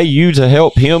he pay you to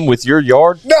help him with your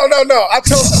yard? No. I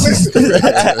told him, listen.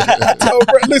 I told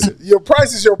bro, listen, your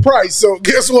price is your price. So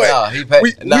guess what? No, he paid.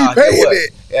 We paying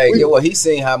it. Hey, get what? He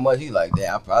seen how much. He like,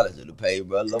 damn, I probably should have paid,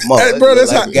 bro. A little more. Hey, bro,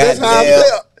 that's how I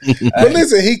felt. But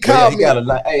listen, he called me.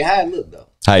 Hey, how it look though?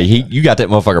 Hey, you got that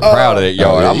motherfucker proud of that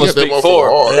yard. I'm gonna speak for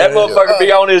him. That motherfucker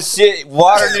be on his shit,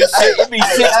 watering his shit. It be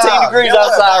 16 degrees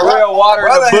outside, real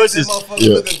watering the bushes.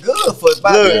 Looking good for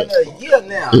about a year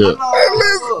now.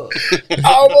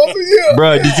 Almost a year.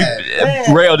 Bro,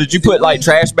 Rell, did you put like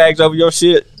trash bags over your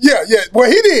shit? Yeah. Well,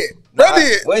 he did. Bro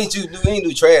did. We ain't do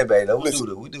trad bag though. We do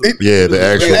the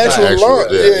actual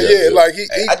launch. Yeah. Like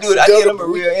I did him a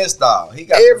real install. He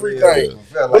got everything.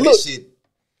 Like this shit.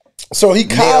 So he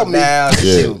called me. I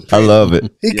love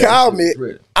it. He called me.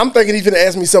 I'm thinking he's gonna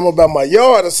ask me something about my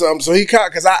yard or something. So he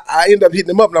called because I ended up hitting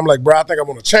him up and I'm like, bro, I think I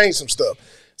want to change some stuff.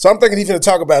 So I'm thinking he's gonna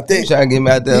talk about that. He trying to get me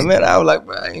out there, man. I was like,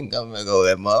 bro, I ain't gonna go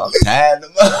that much. I'm tired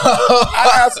of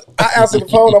I answered the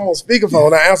phone. I'm on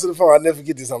speakerphone. I answered the phone. I never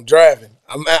forget this. I'm driving.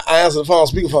 I answered the phone on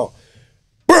speakerphone.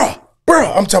 Bro,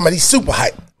 I'm talking about he's super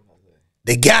hype.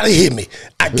 They gotta hit me.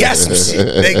 I got some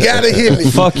shit. They gotta hit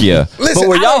me. Fuck yeah. Listen, but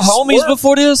were y'all homies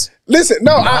before this? Listen,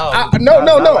 no.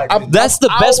 That's the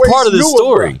best part of the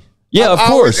story. Yeah, of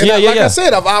course. Like I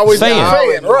said, I've always been a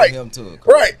fan.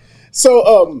 Right.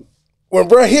 So when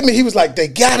bro hit me, he was like, they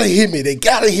gotta hit me. They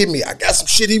gotta hit me. I got some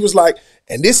shit. He was like,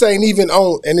 and this ain't even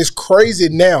on. And it's crazy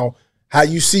now how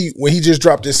you see when he just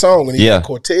dropped this song and he got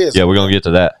Cortez. Yeah, we're gonna get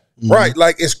to that. Right,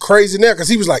 like it's crazy now because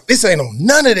he was like, "This ain't on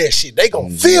none of that shit. They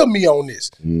gonna feel me on this."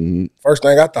 First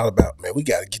thing I thought about, man, we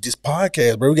gotta get this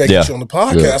podcast, bro. We gotta get you on the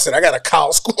podcast. I said, I gotta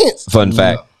call Squints. Fun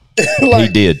fact, like, he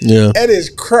did. Yeah, that is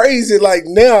crazy. Like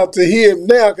now to hear him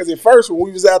now, because at first when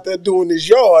we was out there doing this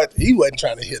yard, he wasn't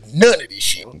trying to hear none of this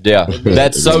shit. Yeah,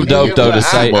 that's so dope though to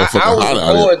say. I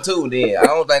was bored too. Then I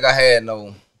don't think I had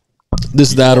no. This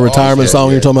is the Outta retirement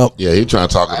song you're talking about? Yeah, he trying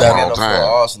to talk about all time.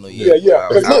 Arsenal, yeah.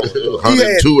 Look,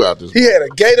 102 out this. He had a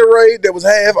Gatorade that was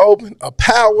half open, a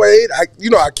Powerade. I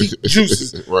keep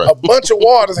juices, right. A bunch of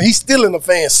waters, and he's still in the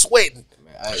fan sweating.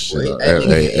 I feel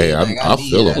him,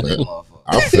 man.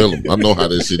 I feel him. I know how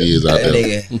this shit is out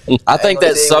there. I think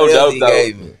that's so dope,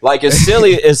 though. Like as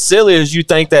silly as you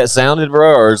think that sounded,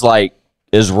 bro, or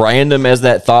as random as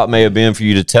that thought may have been for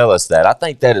you to tell us that, I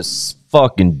think that is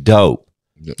fucking dope.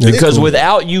 Because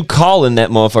without you calling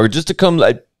that motherfucker just to come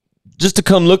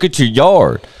look at your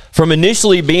yard, from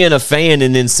initially being a fan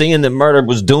and then seeing that Murder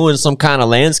was doing some kind of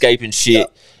landscaping shit,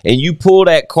 and you pull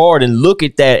that card and look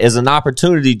at that as an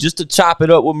opportunity just to chop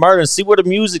it up with Murder and see where the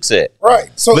music's at.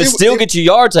 Right. So but still get your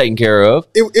yard taken care of.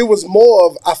 It was more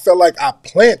of, I felt like I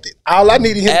planted. All I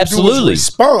needed him to do was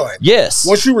respond. Yes.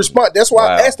 Once you respond, that's why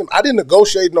I asked him. I didn't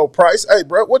negotiate no price. Hey,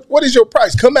 bro, what is your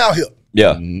price? Come out here.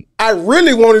 Yeah. I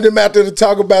really wanted him out there to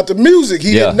talk about the music.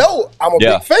 He didn't know I'm a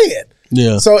big fan.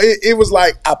 Yeah. So it was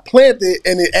like I planted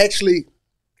and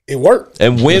it worked.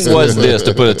 And when was this,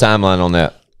 to put a timeline on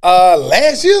that?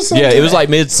 Last year sometime. Yeah, it was like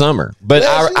midsummer. But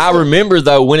I remember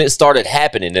though when it started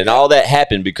happening and all that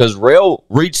happened because Rell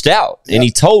reached out and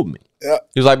he told me. Yeah.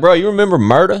 He was like, "Bro, you remember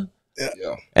Murder?"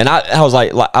 Yeah. And I was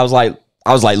like,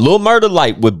 Lil Murder,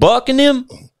 like with Buck and them?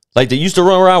 Like they used to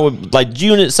run around with like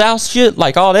Unit South shit,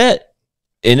 like all that.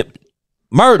 And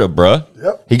Murder, bruh.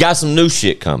 Yep. He got some new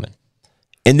shit coming.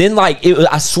 And then like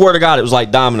I swear to God, it was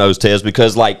like dominoes, Tez,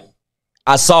 because like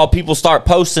I saw people start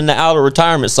posting the Outta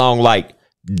retirement song like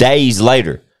days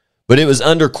later. But it was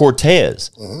under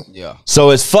Cortez. Mm-hmm. Yeah. So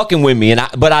it's fucking with me.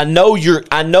 But I know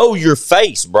your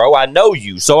face, bro. I know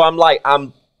you. So I'm like,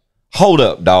 hold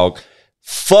up, dog.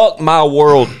 Fuck my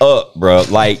world up, bro.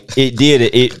 Like it did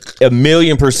it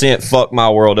 1,000,000% fucked my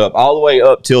world up all the way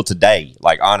up till today.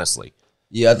 Like honestly.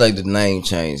 Yeah, I think the name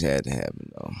change had to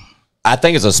happen though. I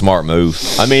think it's a smart move.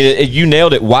 I mean, you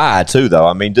nailed it. Why too though?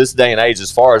 I mean, this day and age,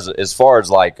 as far as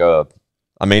like, I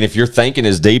mean, if you're thinking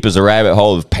as deep as a rabbit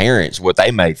hole of parents, what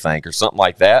they may think or something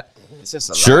like that. It's just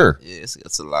a sure. lot. Yeah,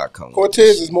 it's a lot coming.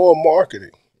 Cortez is more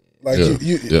marketing. Like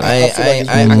I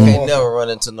can't never run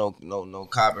into no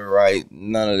copyright,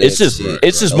 none of that.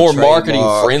 It's just more marketing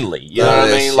friendly. You know what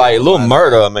I mean? Like a little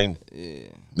Murder. I mean,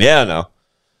 yeah, no.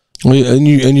 And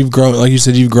you've grown, like you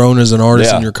said, you've grown as an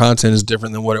artist, and your content is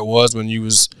different than what it was when you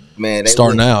was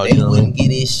starting out. They wouldn't get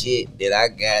this shit that I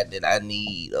got that I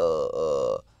need.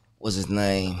 What's his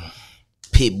name?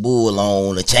 Pitbull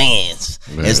on a chance.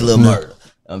 Man. That's Lil Murder.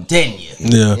 I'm telling you.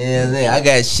 Yeah. I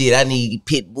got shit I need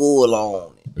Pitbull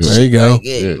on. There you go. Like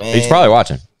man. He's probably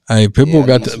watching. Hey, Pitbull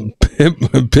got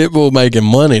Pitbull making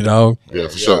money, dog. Yeah,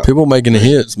 for sure. Pitbull making the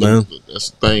hits, man. That's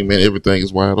the thing, man. Everything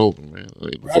is wide open, man.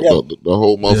 The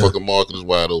whole motherfucking market is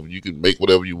wide open. You can make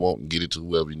whatever you want and get it to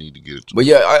whoever you need to get it to. But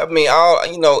yeah, I mean,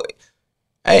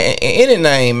 any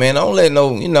name, man. Don't let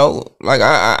like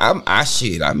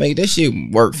I made that shit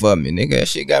work for me, nigga. That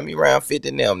shit got me around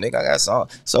 50 now, nigga. I got some.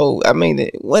 So I mean,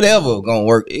 whatever gonna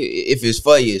work. If it's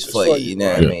for you, it's for you. You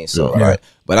know what I mean? So right.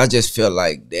 But I just feel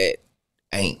like that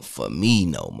ain't for me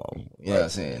no more. You know what I'm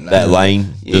saying? That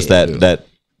lane, just that.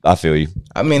 I feel you.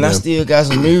 I mean, I still got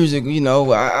some music. You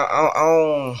know,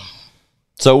 I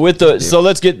So so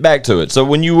let's get back to it. So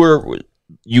when you were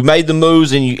you made the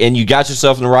moves and you got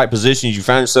yourself in the right positions. You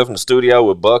found yourself in the studio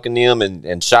with Buck and them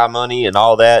and Shy Money and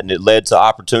all that, and it led to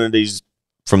opportunities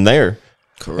from there.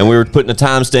 Correct. And we were putting a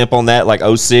timestamp on that, like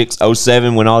 06,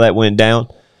 07 when all that went down.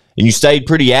 And you stayed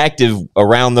pretty active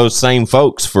around those same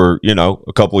folks for,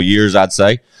 a couple of years, I'd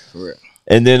say. Correct.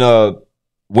 And then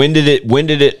when did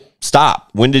it stop?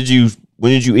 When did you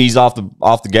ease off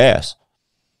the gas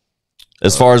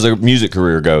as far as the music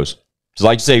career goes? So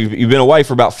like you say, you've been away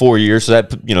for about 4 years, so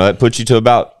that puts you to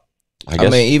about, I guess. I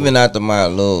mean, even after my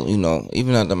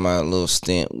little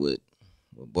stint with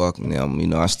Buck and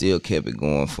them, I still kept it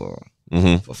going for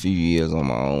a few years on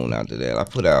my own. After that, I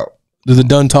put out. Did the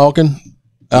Done Talking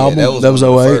album? That was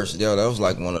 08? Yeah, that was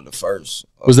like one of the first.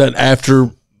 Was that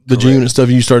after the G-Unit stuff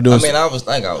you started doing? I mean, I was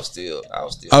still.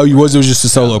 Oh, it was just a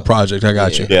solo project. I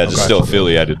got you. Yeah, just still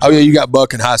affiliated. Oh, yeah, you got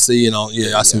Buck and High C and all.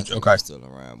 Yeah, I see. Okay. Still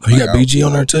around. Oh, you got BG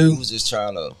on there too? I was just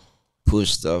trying to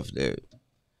push stuff that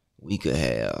we could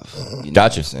have.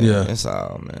 Gotcha. Yeah. That's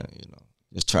all, man.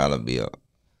 Just trying to be a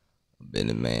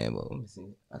business man. But let me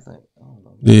see. I don't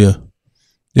know. Yeah.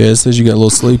 Yeah, it says you got a little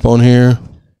sleep on here.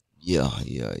 Yeah.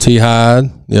 T Hyde.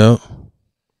 Yeah.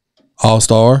 All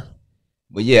Star.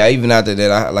 But yeah, even after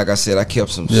that, like I said, I kept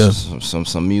some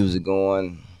music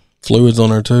going. Fluids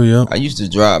on there too, yeah. I used to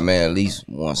drop, man, at least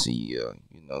once a year,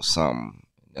 something.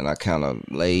 Then I kind of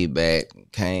laid back,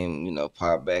 came,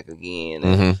 popped back again.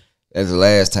 And that's the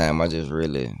last time I just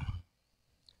really,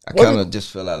 I kind of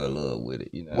just fell out of love with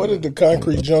it. Where did the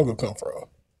Concrete Jungle come from?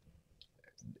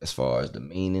 As far as the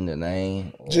meaning, the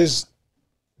name? Just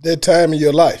that time in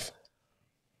your life.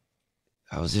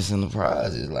 I was just in the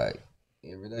prizes, like,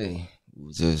 every day. It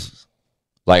was just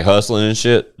like hustling and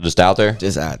shit, just out there.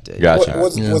 Just out there. Gotcha.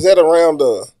 Was that around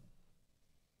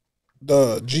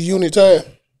the G Unit time?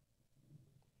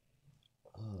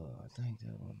 I think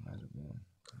that one might have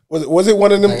been. Was it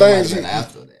one of them things?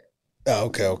 After that.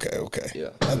 Oh, okay.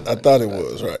 Yeah, I thought it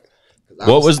was right. I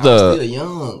was still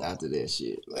young after that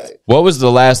shit. Like, what was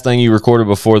the last thing you recorded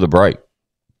before the break?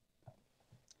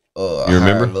 You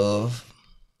remember? Love.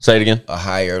 Say it again. A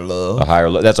Higher Love. A Higher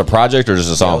Love. That's a project or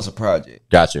just a song? That was a project.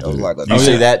 Gotcha. It was like you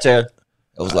see that, Chad?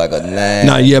 It was like a 9.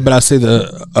 Not yet, but I see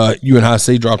the you and High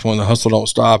C dropped one, The Hustle Don't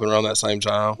Stop, and around that same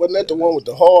time. Wasn't that the one with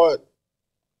the hard?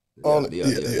 Yeah.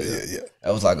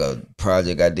 That was like a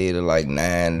project I did in like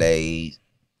 9 days.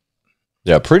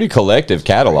 Yeah, pretty collective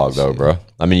catalog though, bro.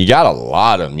 I mean, you got a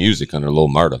lot of music under Lil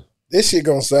Murda. This shit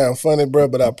gonna sound funny, bro,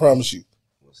 but I promise you.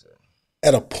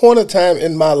 At a point of time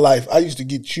in my life, I used to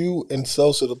get you and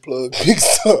Sosa to plug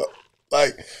mixed up.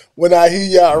 Like, when I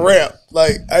hear y'all rap,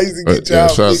 like, I used to get y'all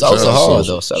mixed up. Sosa hard,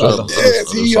 though.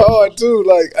 Yes, he hard, too.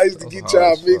 Like, I used to get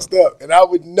y'all mixed up. And I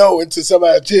would know until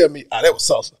somebody tell me, that was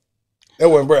Sosa. That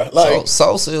wasn't, bro. Like,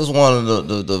 Sosa is one of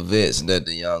the vets that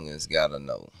the youngins got to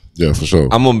know. Yeah, for sure.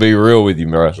 I'm going to be real with you,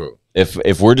 bro. Sure.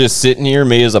 If we're just sitting here,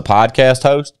 me as a podcast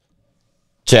host,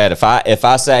 Chad, if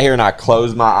I sat here and I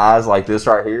closed my eyes like this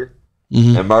right here,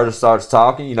 and Murda starts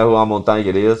talking, you know who I'm going to think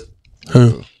it is?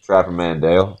 Who? Trapper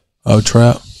Mandel. Oh,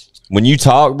 Trap. When you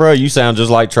talk, bro, you sound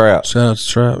just like Trap. Shout out to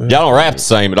Trap. Yeah. Y'all don't rap the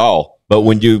same at all. But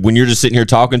when you're just sitting here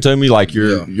talking to me, like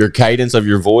your cadence of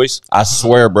your voice, I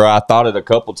swear, bro, I thought it a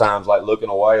couple times, like looking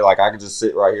away, like I could just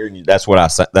sit right here and that's what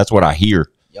I hear.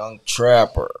 Young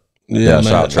Trapper. Yeah,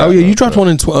 man. Oh yeah, you dropped one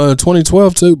in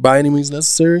 2012 too. By Any Means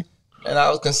Necessary. And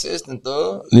I was consistent,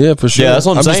 though. Yeah, for sure. Yeah, that's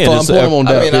what I'm saying. I'm pulling on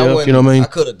that. You know what I mean? I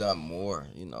could have done more.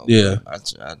 Yeah.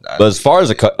 But as far as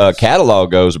a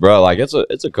catalog goes, bro, like it's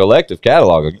a collective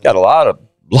catalog. You got a lot of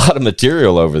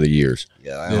material over the years.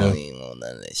 Yeah, I don't even want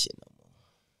none of that shit no more.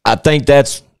 I think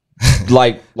that's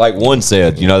like one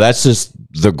said. That's just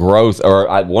the growth. Or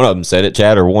one of them said it,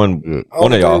 Chad, or one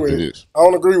of y'all. I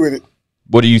don't agree with it.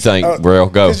 What do you think, Rell?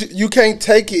 Go. You can't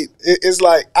take it. It's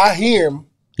like I hear him.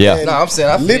 Yeah. No, I'm saying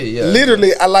I feel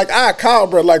literally, I call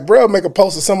bro, like bro make a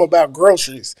post of something about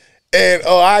groceries. And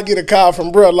I get a call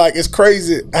from bro, like it's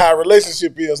crazy how a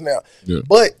relationship is now. Yeah.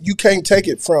 But you can't take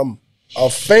it from a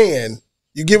fan.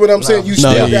 You get what I'm saying? You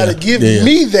still gotta give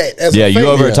me that as a fan. You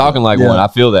over here talking like one. I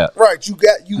feel that. Right. You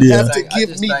have to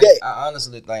give me that. I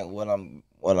honestly think what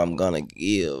I'm gonna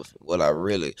give, I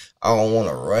don't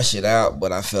wanna rush it out,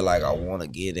 but I feel like I wanna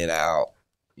get it out.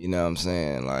 You know what I'm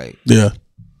saying? Like, yeah.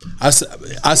 I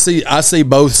see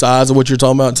both sides of what you're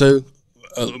talking about too.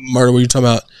 Murda, what you're talking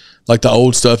about, like the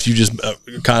old stuff, you just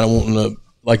kind of wanting to,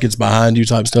 like it's behind you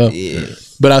type stuff. Yeah.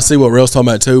 But I see what Rell's talking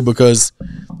about too, because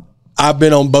I've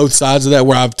been on both sides of that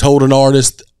where I've told an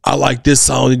artist, I like this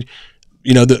song, and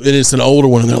it's an older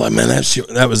one, and they're like, man,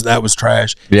 that was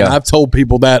trash. Yeah. And I've told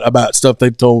people that about stuff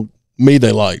they've told me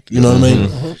they liked. You know what I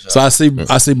mean? So I see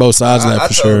both sides of that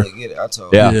for sure. Get it. I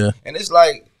totally get it. Yeah. And it's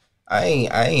like, I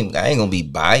ain't gonna be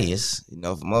biased. You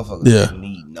know, if motherfuckers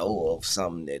need know of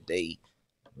something that they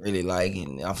really like,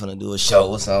 and I'm finna do a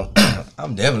show or something,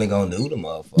 I'm definitely gonna do the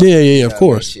motherfucker. Yeah, of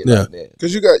course. Yeah,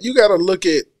 because you got to look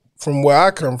at from where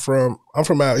I come from. I'm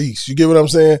from out east. You get what I'm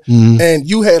saying? Mm-hmm. And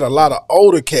you had a lot of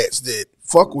older cats that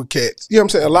fuck with cats. You know what I'm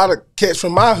saying? A lot of cats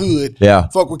from my hood,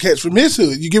 fuck with cats from his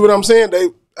hood. You get what I'm saying?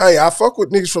 I fuck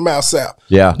with niggas from out south.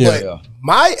 Yeah, but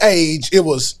my age, it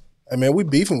was. Hey man, we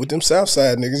beefing with them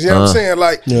Southside niggas. You know what I'm saying?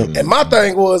 Like, and my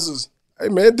thing was, hey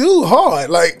man, dude hard.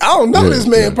 Like, I don't know this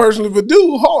man personally, but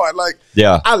dude hard. Like,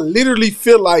 I literally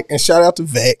feel like, and shout out to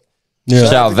Vac.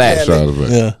 Shout out Vac.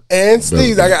 And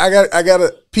Steve, I got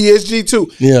a PSG too.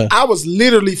 Yeah. I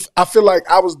feel like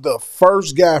I was the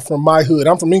first guy from my hood.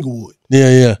 I'm from Inglewood.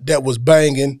 Yeah. That was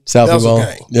banging South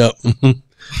Gang. Yep.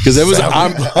 Because it was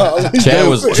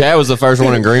Chad was the first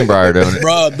one in Greenbrier doing it.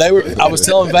 Bro, I was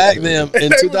telling back them in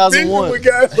 2001.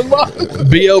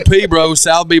 BOP, bro,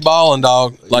 South be balling,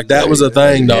 dog. Like that was a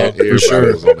thing, dog, for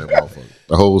sure. Was on that motherfucker.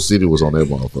 The whole city was on that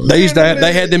motherfucker.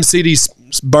 They had them CDs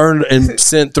burned and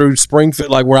sent through Springfield,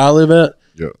 like where I live at.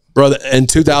 Yeah. Brother, in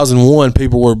 2001,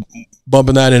 people were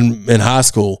bumping that in high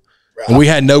school. And we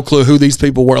had no clue who these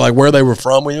people were, like where they were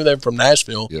from. We knew they were from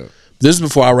Nashville. Yeah. This is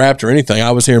before I rapped or anything. I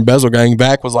was here in Bezel Gang.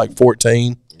 Back was like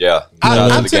 14. Yeah.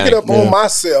 I took it up on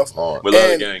myself. We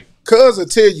love the gang. Cuz I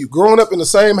tell you, growing up in the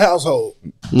same household,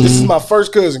 this is my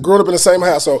first cousin, growing up in the same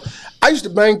household, I used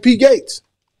to bang P. Gates.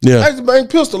 Yeah. I used to bang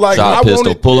Pistol. Like,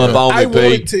 Pull up on me, I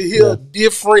wanted to hear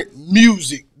different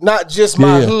music, not just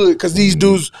my hood, because these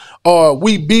dudes are,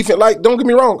 we beefing. Like, don't get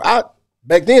me wrong,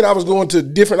 back then, I was going to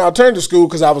different alternative school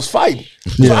because I was fighting.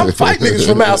 So I'm fighting niggas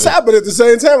from outside, but at the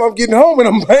same time, I'm getting home and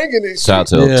I'm banging this shit. Shout out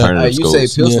to alternative schools. You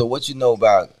say Pistol, what you know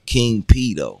about King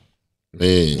P, though?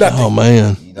 Man. Oh,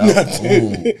 man. You know,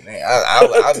 man,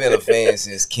 I've been a fan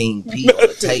since King P on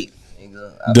the tape.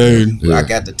 Dude. I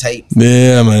got the tape.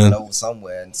 Yeah, man.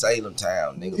 Somewhere in Salem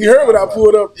Town, nigga. You heard what I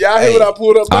pulled up? Yeah, I heard what I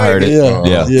pulled up. I heard it. Yeah.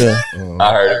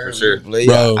 I heard it for sure.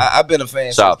 Bro, I've been a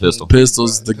fan. Shout out Pistol.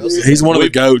 Pistol's he's one of the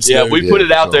goats. Yeah, we put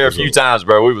it out there a few times,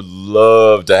 bro. We would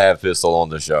love to have Pistol on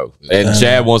the show. And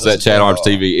Chad wants that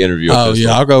ChadArmesTV interview. Oh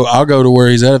yeah, I'll go to where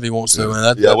he's at if he wants to,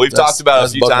 man. We've talked about it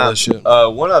a few times.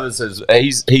 One of us says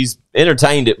he's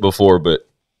entertained it before, but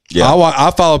yeah,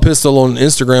 I follow Pistol on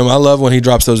Instagram. I love when he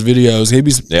drops those videos. He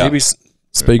be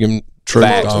speaking truth.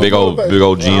 Facts, big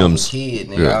old gems. Kid,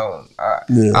 nigga, I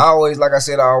always, like I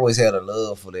said, I always had a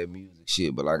love for that music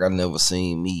shit, but like I never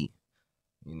seen me.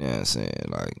 You know what I'm saying?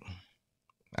 Like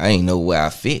I ain't know where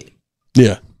I fit.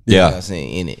 Yeah. You know what I'm saying?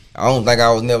 In it. I don't think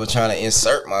I was never trying to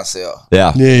insert myself.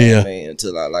 Yeah. Yeah. I mean,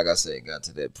 until I, like I said, got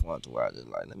to that point where I just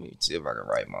like, let me see if I can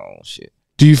write my own shit.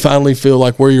 Do you finally feel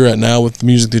like where you're at now with the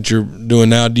music that you're doing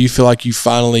now, do you feel like you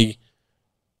finally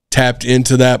tapped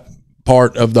into that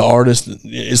part of the artist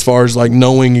as far as like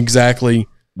knowing exactly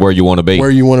where you want to be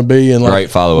and like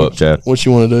great follow-up, Chad. What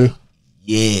you want to do?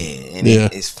 Yeah. And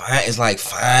it's fine. It's like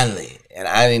finally. And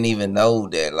I didn't even know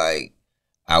that like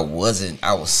I was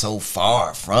so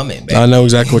far from it, baby. I know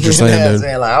exactly what you're saying, you know what dude. I'm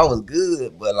saying? Like I was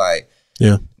good, but like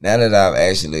now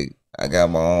that I got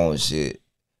my own shit.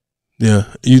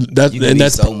 Yeah, you can be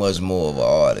so much more of an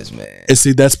artist, man. And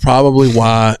see, that's probably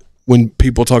why when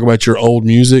people talk about your old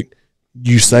music,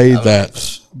 you say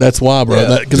that. That's why,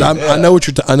 bro. Because I know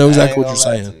what I know exactly what you're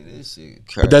saying.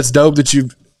 But that's dope that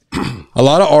you've. A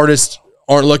lot of artists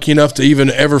aren't lucky enough to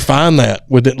even ever find that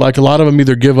with it. Like a lot of them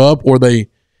either give up or they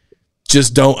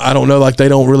just don't. I don't know. Like they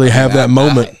don't really have that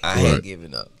moment. I had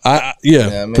given up. You know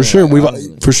what I mean? For sure.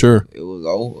 For sure. It was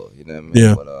over. You know what I mean?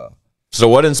 Yeah. But, so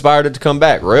what inspired it to come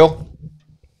back, Rell?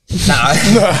 Would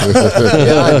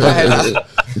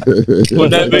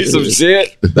that be some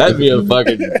shit? That'd be a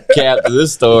fucking cap to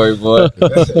this story, boy.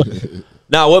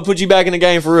 Now, what put you back in the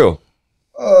game for real?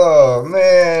 Oh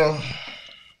man,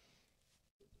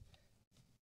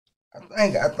 I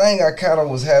think I kind of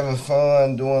was having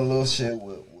fun doing a little shit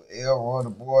with Elroy the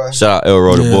boy. Shout out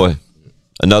Elroy the boy.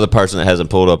 Another person that hasn't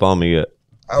pulled up on me yet.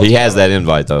 He has that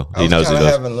invite though. He knows he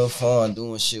does. Having a little fun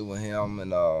doing shit with him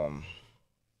and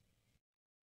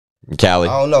Cali.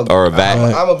 I don't know. Or a Vac.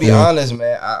 I'm gonna be honest,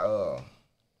 man. I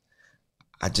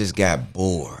just got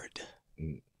bored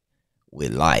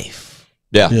with life.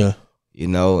 Yeah. You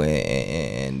know,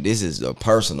 and this is a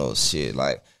personal shit.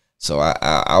 Like, so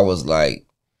I was like,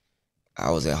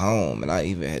 I was at home, and I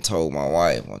even had told my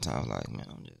wife one time, I was like, man,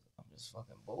 I'm just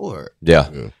fucking bored. Yeah.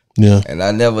 Yeah. And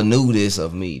I never knew this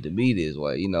of me to be this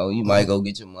way. You know, you might go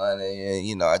get your money, and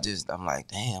you know, I'm like,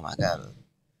 damn, I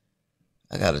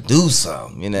gotta do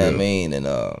something. You know what I mean? And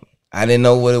I didn't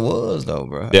know what it was though,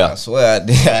 bro. Yeah. I swear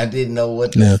I didn't know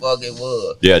what the fuck it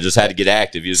was. Yeah, just had to get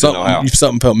active. You just didn't know how.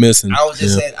 Something felt missing. I was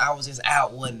just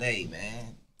out one day,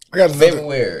 man. I got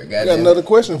February. I got another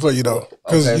question for you though,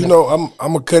 because I'm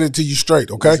gonna cut it to you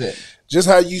straight, okay? Just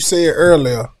how you said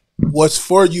earlier, what's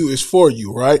for you is for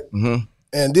you, right? Mm-hmm.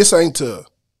 And this ain't to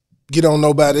get on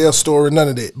nobody else's story, none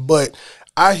of that. But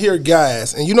I hear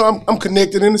guys, and I'm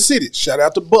connected in the city. Shout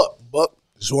out to Buck. Buck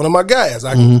is one of my guys.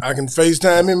 I can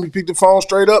FaceTime him and pick the phone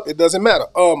straight up. It doesn't matter.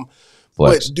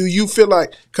 But do you feel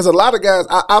like, because a lot of guys,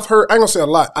 I've heard, I ain't gonna say a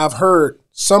lot, I've heard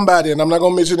somebody, and I'm not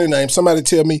gonna mention their name, somebody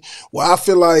tell me, well, I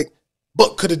feel like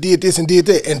Buck could have did this and did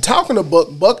that. And talking to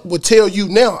Buck would tell you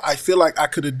now, I feel like I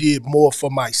could have did more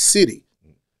for my city,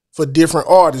 for different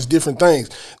artists, different things.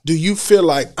 Do you feel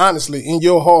like, honestly, in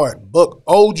your heart, Buck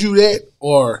owed you that,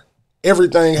 or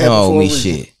everything happened for me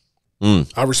shit?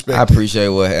 I respect I appreciate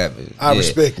what happened. I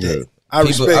respect that.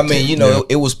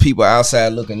 It was people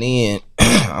outside looking in.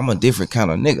 I'm a different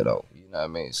kind of nigga though. You know what I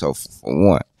mean? So for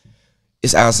one,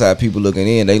 it's outside people looking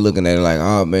in. They looking at it like,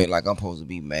 oh man, like I'm supposed to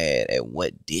be mad at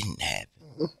what didn't happen.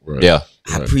 Right. Yeah.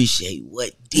 I appreciate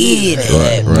what did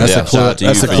happen. Right. That's a clip.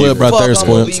 That's a clip right there,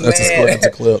 Squints. That's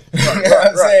a clip. You know what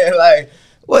I'm saying? Like,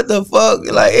 what the fuck?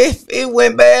 Like, it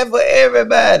went bad for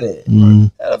everybody.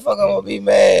 How the fuck I'm gonna be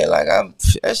mad? Like,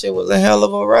 that shit was a hell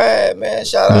of a ride, man.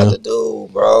 Shout out to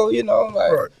dude, bro. Ain't no,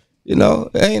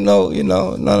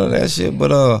 none of that shit.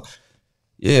 But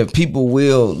yeah, people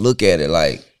will look at it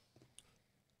like.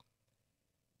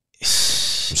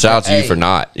 Shout out to you for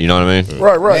not. You know what I mean?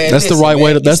 Right. Man, that's the right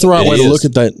way. That's the right way to look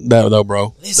at that though,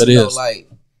 bro. Listen, that is. Like,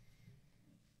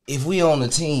 if we on the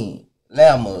team,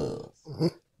 Lamar.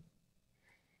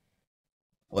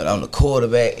 But on the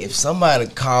quarterback, if somebody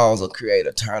calls or create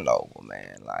a turnover,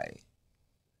 man, like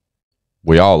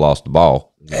we all lost the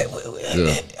ball.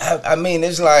 I mean,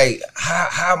 it's like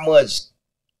how much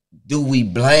do we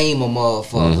blame a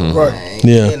motherfucker? Right.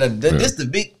 Yeah. This the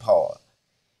big part.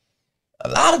 A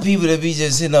lot of people that be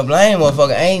just sitting up blaming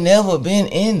motherfucker ain't never been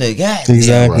in the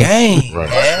goddamn game.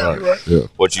 Right. Yeah.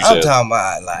 What you I'm said? talking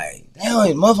about like.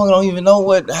 Damn, motherfucker don't even know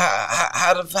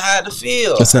how to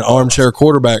feel. That's an armchair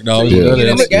quarterback, dog. You get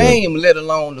in the game, let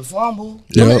alone the fumble.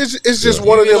 It's just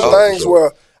one of them things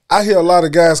where I hear a lot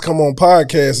of guys come on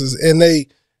podcasts and they,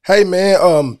 hey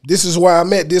man, this is where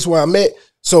I'm at, this is where I'm at.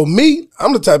 So me,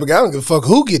 I'm the type of guy, I don't give a fuck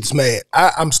who gets mad.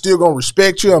 I'm still gonna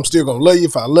respect you. I'm still gonna love you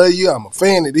if I love you. I'm a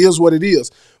fan. It is what it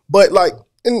is. But like,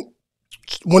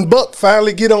 when Buck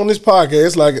finally get on this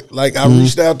podcast, like I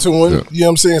reached out to him, you know what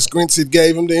I'm saying? Squincy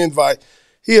gave him the invite.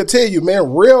 He'll tell you, man,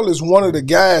 Rell is one of the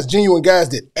guys, genuine guys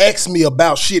that ask me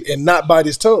about shit and not bite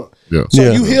his tongue. Yeah.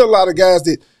 So you hear a lot of guys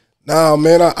that, nah,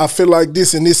 man, I feel like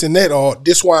this and this and that, or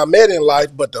this why I'm at in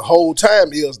life, but the whole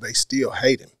time is they still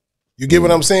hate him. You get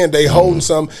what I'm saying? They holding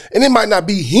something, and it might not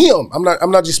be him. I'm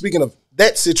not just speaking of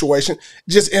that situation,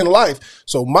 just in life.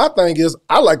 So my thing is,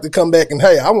 I like to come back and,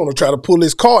 hey, I want to try to pull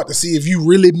this card to see if you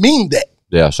really mean that.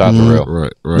 Yeah, shout out to Rell.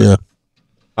 Right. Yeah.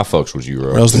 I fucks with you,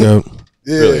 Rell. Rell's the GOAT.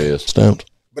 Yeah. Really is. Stamped.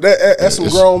 But that's some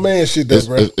grown man shit, though,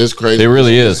 bro. It's crazy. It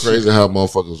really is. It's crazy how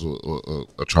motherfuckers will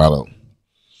try to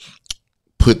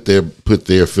put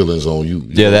their feelings on you.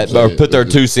 Or put their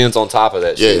 2 cents on top of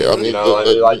that. Yeah, I mean,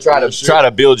 like try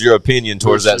to build your opinion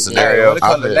towards that scenario. When it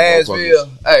comes to Nashville,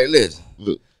 hey, listen.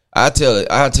 I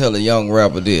tell a young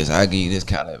rapper this. I give you this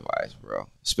kind of advice, bro,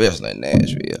 especially in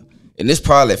Nashville, and this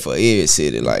probably for every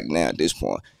city. Like now at this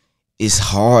point, it's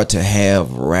hard to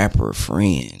have rapper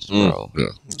friends, bro.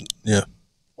 Yeah.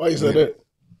 Why you say that?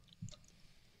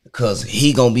 Because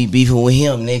he gonna be beefing with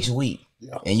him next week,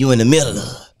 and you in the middle of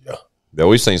it. Yeah,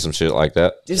 we've seen some shit like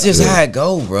that. This is how it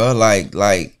go, bro. Like,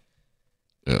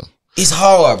 it's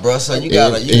hard, bro. So you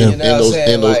gotta, you know what I'm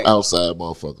saying? And those outside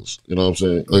motherfuckers. You know what I'm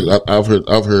saying? Like I've heard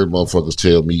motherfuckers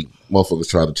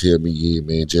try to tell me, yeah,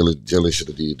 man, Jelly should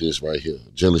have did this right here.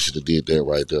 Jelly should have did that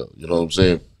right there. You know what I'm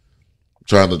saying?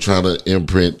 Trying to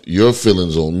imprint your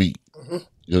feelings on me.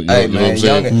 You know what I'm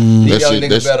saying? These young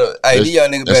niggas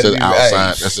better be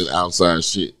outside. That's an outside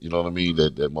shit. You know what I mean?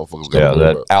 That motherfuckers got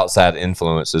that outside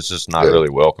influence is just not really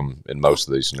welcome in most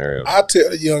of these scenarios. I tell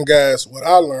the young guys what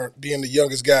I learned being the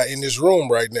youngest guy in this room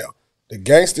right now. The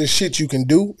gangster shit you can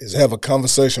do is have a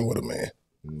conversation with a man.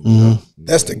 Mm-hmm.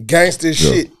 That's the gangster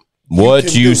shit.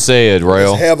 What you said,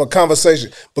 Rell. Have a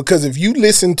conversation. Because if you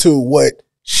listen to what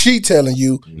she telling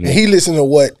you and he listen to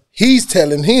what he's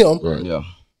telling him,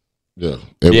 y'all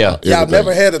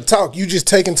never had a talk. You just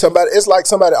taking somebody. It's like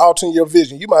somebody altering your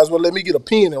vision. You might as well let me get a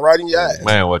pen and write in your eyes.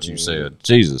 Man, what you said.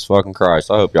 Jesus fucking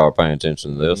Christ. I hope y'all are paying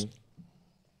attention to this.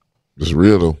 It's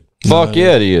real though. Fuck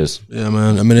yeah, it is. Yeah,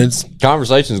 man. I mean, it's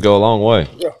conversations go a long way.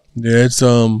 Yeah, it's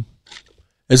and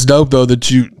It's dope though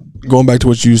that you going back to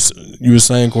what you were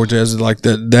saying, Cortez, is like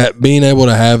that being able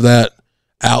to have that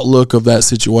outlook of that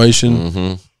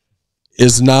situation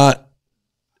is not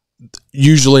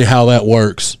usually how that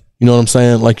works. You know what I'm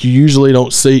saying? Like, you usually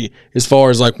don't see, as far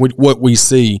as like what we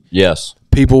see. Yes.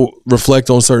 People reflect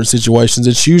on certain situations.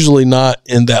 It's usually not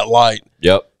in that light.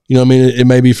 Yep. You know what I mean? It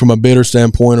may be from a bitter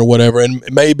standpoint or whatever, and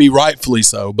it may be rightfully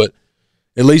so, but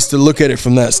at least to look at it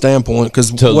from that standpoint,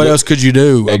 because what else could you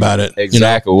do about it?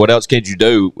 Exactly. You know? What else could you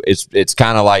do? It's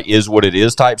kind of like is what it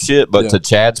is type shit, but to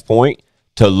Chad's point,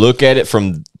 to look at it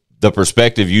from the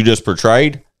perspective you just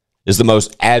portrayed is the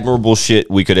most admirable shit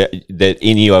that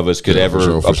any of us could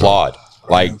ever applaud.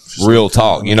 Like, real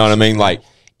talk. You know what I mean? Like,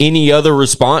 any other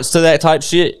response to that type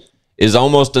shit is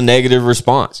almost a negative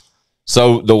response.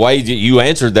 So the way that you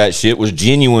answered that shit was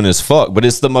genuine as fuck, but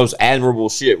it's the most admirable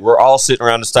shit. We're all sitting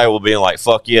around this table being like,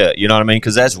 fuck yeah. You know what I mean?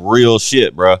 Because that's real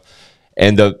shit, bro.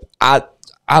 And I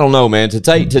don't know, man, to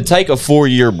take a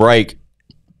 4-year break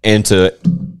and to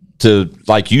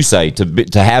like you say,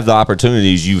 to have the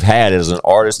opportunities you've had as an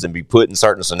artist and be put in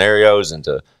certain scenarios, and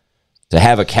to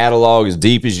have a catalog as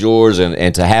deep as yours,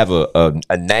 and to have a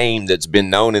name that's been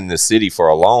known in the city for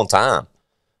a long time.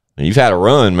 And you've had a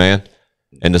run, man.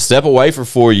 And to step away for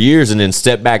 4 years and then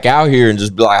step back out here and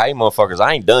just be like, hey, motherfuckers,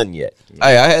 I ain't done yet.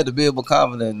 Hey, I had to be more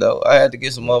confident, though. I had to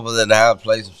get some motherfuckers at the house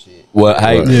play some shit. Well,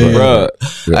 hey, bro.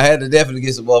 I had to definitely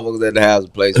get some motherfuckers at the house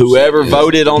to play some whoever shit.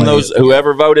 Voted on those,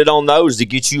 whoever voted on those to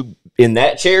get you in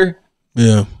that chair,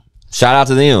 shout out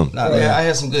to them. Nah, I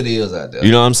had some good ears out there.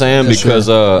 You know what I'm saying? Because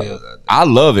I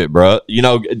love it, bro. You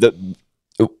know,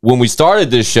 when we started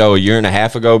this show a year and a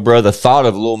half ago, bro, the thought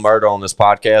of Lil Murda on this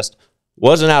podcast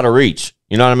wasn't out of reach.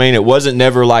 You know what I mean? It wasn't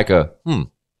never like I don't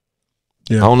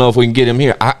know if we can get him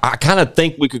here. I kind of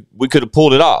think we could have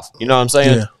pulled it off. You know what I'm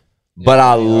saying? Yeah. But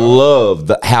I love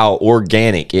how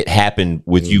organic it happened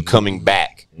with you coming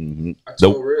back. I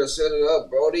told Rell, set it up,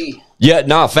 Brody.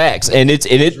 Yeah, facts. And it's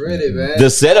ready, man. The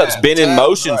setup's been in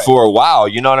motion for a while.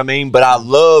 You know what I mean? But I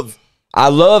love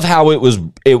how it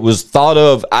was thought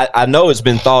of. I know it's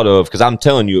been thought of because I'm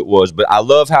telling you it was. But I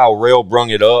love how Rell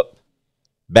brung it up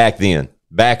back then.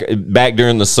 Back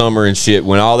during the summer and shit,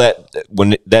 when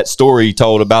that story he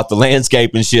told about the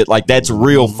landscape and shit, like, that's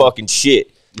real fucking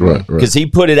shit. Right. Because he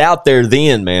put it out there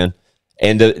then, man.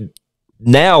 And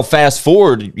now, fast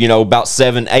forward, about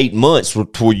 7-8 months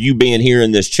for you being here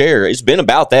in this chair. It's been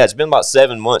about that. It's been about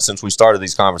 7 months since we started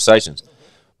these conversations.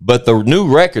 But the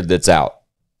new record that's out,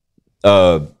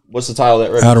 what's the title of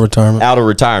that record? Out of Retirement. Out of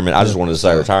Retirement. I just wanted to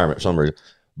say retirement for some reason.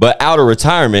 But Out of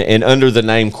Retirement, and under the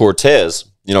name Cortez,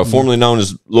 formerly known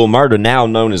as Lil Murda, now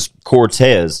known as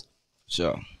Cortez,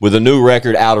 with a new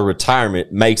record, Out of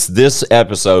Retirement, makes this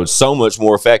episode so much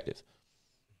more effective.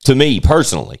 To me,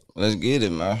 personally. Let's get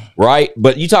it, man. Right?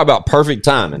 But you talk about perfect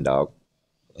timing, dog.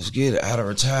 Let's get it. Out of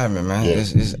Retirement, man.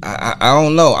 Yeah. I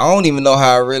don't know. I don't even know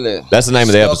how I really... That's the name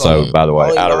of the episode, by the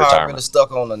way, Out of Retirement. I really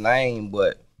stuck on the name,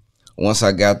 but once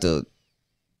I got to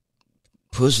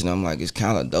pushing, I'm like, it's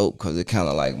kind of dope because it kind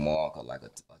of like mark like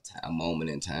a moment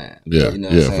in time. Yeah, you know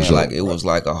what I'm saying? Sure. Like, it was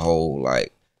like a whole,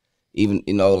 like, even,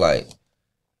 like,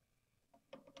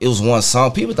 it was one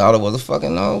song. People thought it was a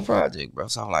fucking old project, bro.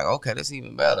 So I'm like, okay, that's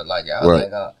even better. Like,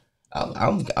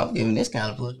 I'm giving this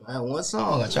kind of push, man. One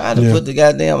song. I tried to put the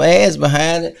goddamn ads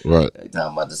behind it. Right. They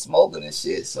talking about the smoking and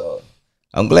shit. So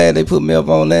I'm glad they put me up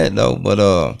on that though. But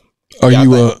are you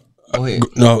go ahead.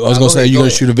 No, I was gonna say, are you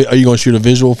gonna shoot a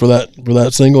visual for that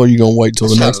single, or are you gonna wait till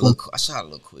the next one? I shot a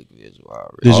little quick visual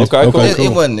already. Okay, cool.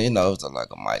 It wasn't, it was like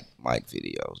a mic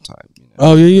video type.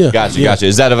 Oh yeah. Gotcha.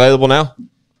 Is that available now?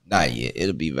 Not yet.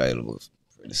 It'll be available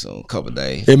pretty soon, a couple of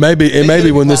days. It may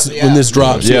be when this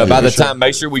drops. Yeah, by the time,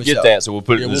 make sure we get that, so we'll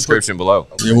put it in the description below.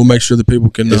 Yeah, we'll make sure that people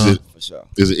can. Is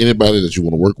it anybody that you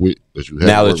want to work with that you have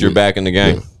now that you're back in the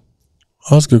game? Yeah.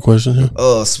 Oh, that's a good question.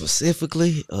 Yeah.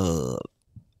 Specifically,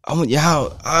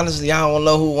 y'all honestly, y'all don't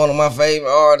know who one of my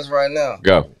favorite artists right now.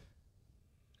 Go.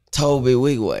 Toby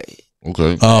Wigway.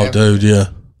 Okay. Oh, dude, yeah.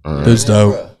 Right. Dude's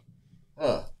dope.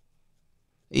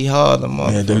 He hard the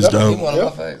motherfucker. Yeah, dude's dope. He one of my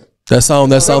favorites. That song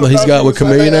that he's got with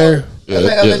Chameleonaire. I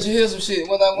think I let you hear some shit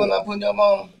when I put them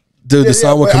on. Dude, the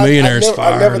song with Chameleonaire is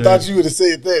fire. I never thought you would have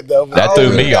said that though. That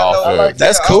threw me off. Like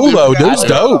that's cool though. Dude's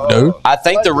dope, dude. I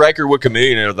think the record with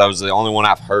Chameleonaire, that was the only one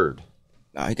I've heard.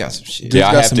 Nah, he got some shit. Yeah,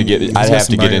 I'd have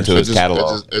to get into his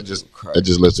catalog. It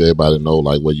just lets everybody know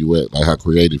like where you at, like how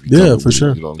creative you Yeah, for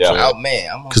sure. You know what I'm saying? Oh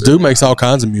man, because dude makes all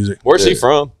kinds of music. Where's he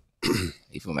from?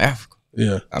 He from Africa.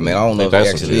 Yeah, I mean, I don't know if he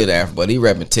actually is Africa, but he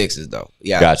rapping Texas though.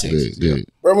 Yeah, gotcha. Yeah.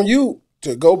 Bro,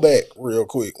 to go back real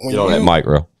quick, when get on that mic,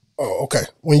 bro. Oh, okay.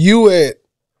 When you at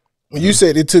when you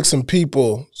said it took some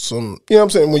people, you know what I'm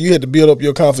saying, when you had to build up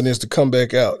your confidence to come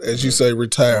back out, as you say,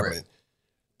 retirement.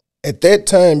 At that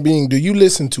time being, do you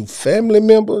listen to family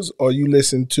members or you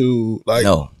listen to like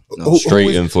no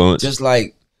straight influence? Just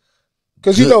like,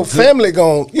 because family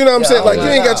gon', you know what I'm saying? Like you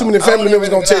ain't got too many family members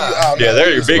gonna tell you. Oh, yeah,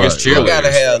 they're your biggest cheerleaders. You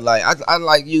gotta have like I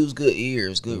like use good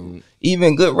ears,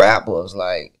 even good rappers.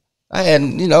 Like I had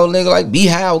nigga like B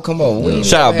Howard come on.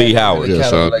 Shout out B Howard.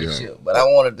 But I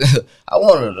wanted the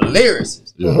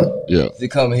lyricists to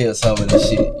come hear some of this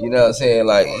shit. You know what I'm saying?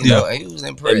 Like he was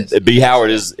impressed. And B Howard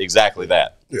is exactly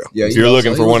that. Yeah. If you're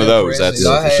looking for one of those, that's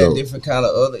I had different kind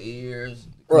of other ears.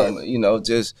 Right.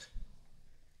 Just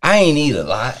I ain't need a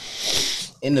lot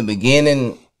in the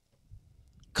beginning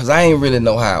because I ain't really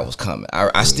know how I was coming.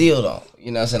 I still don't.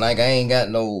 You know what I'm saying? Like I ain't got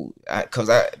no, because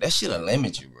that shit'll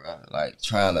limit you, bro. Like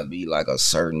trying to be like a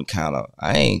certain kind of,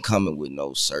 I ain't coming with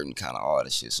no certain kind of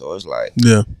artist shit. So it's like,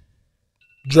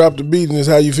 drop the beat and it's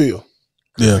how you feel.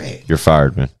 Correct. You're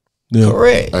fired, man.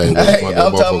 Correct. Hey,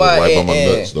 I'm talking about right by my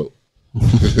nuts, though.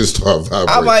 Start vibrating.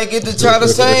 I might get to try to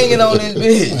sing it on this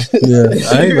bitch.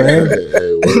 Hey man,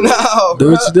 no,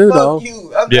 do what you do,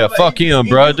 though. Fuck him,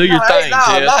 bro. Do your thing,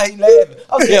 Nah, he laughing.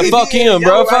 Fuck him,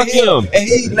 bro. Fuck him. And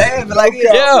he laughing like, I'm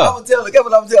gonna tell her.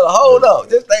 Hold up,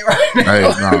 just stay right there. Hey,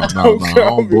 no, I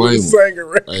don't blame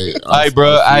him. Hey,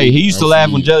 bro. Hey, he used to laugh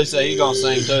when Jelly said he gonna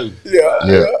sing too. Yeah.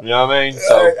 You know what I mean?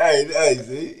 So, hey,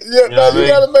 see? Yeah, you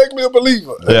gotta make me a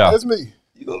believer. Yeah. That's me.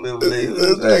 You gonna be a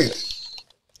believer. That's me.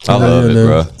 I love it,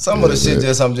 bro. Some of the shit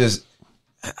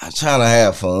I'm trying to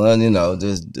have fun,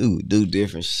 just do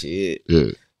different shit.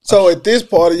 Yeah. So at this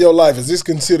part of your life, is this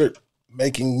considered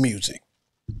making music?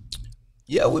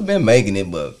 Yeah, we've been making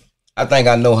it, but I think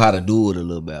I know how to do it a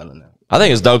little better now. I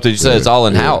think it's dope that you said it's all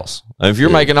in house. If you're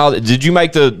making all, did you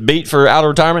make the beat for Out of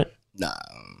Retirement? Nah.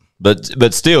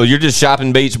 But still, you're just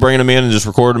shopping beats, bringing them in, and just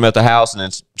recording them at the house, and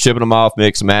then shipping them off,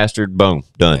 mixed, mastered, boom,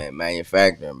 done. Man,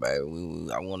 manufacturing,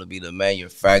 baby. I want to be the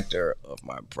manufacturer of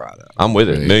my product. I'm with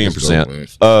it, Man,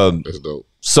 1,000,000%. That's dope.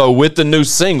 So with the new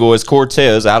single, it's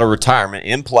Cortez, Out of Retirement,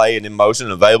 in play and in motion,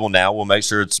 available now. We'll make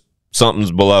sure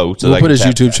something's below. So we'll put his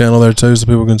YouTube channel there too, so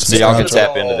people can see. Y'all can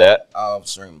tap into that. All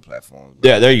streaming platforms.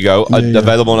 Bro. Yeah, there you go.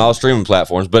 Available on all streaming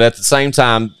platforms. But at the same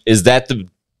time, is that the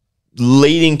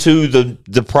leading to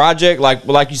the project?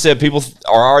 Like you said, people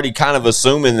are already kind of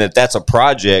assuming that that's a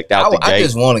project out the gate. I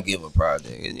just want to give a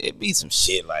project. It be some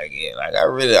shit like it. Like I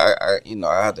really,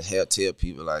 I have to tell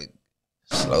people like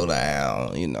slow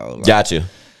down. Gotcha.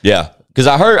 Yeah, because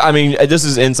I heard. I mean, this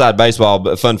is inside baseball,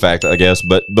 but fun fact, I guess.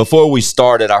 But before we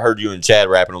started, I heard you and Chad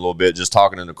rapping a little bit, just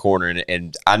talking in the corner,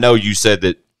 and I know you said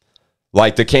that.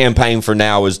 Like the campaign for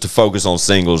now is to focus on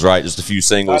singles, right? Just a few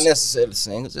singles. Not necessarily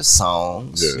singles, just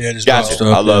songs. Yeah, just gotcha.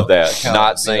 Stuff, I love that.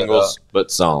 Not singles, but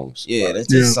songs. Yeah, that's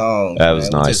just songs. That was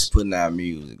nice. Just putting out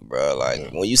music, bro. Like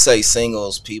when you say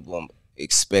singles, people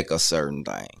expect a certain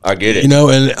thing. I get it.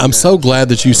 And I'm so glad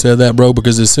that you said that, bro,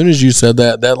 because as soon as you said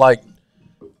that like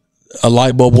a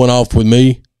light bulb went off with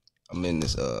me. I'm in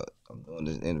this. I'm doing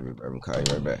this interview, bro. I'm gonna call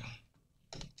you right back.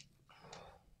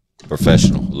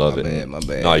 Professional, love it. My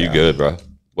bad. No, you good, bro.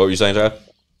 What were you saying, Chad?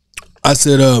 I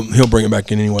said, he'll bring it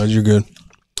back in anyways. You're good.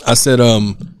 I said,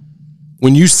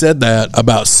 when you said that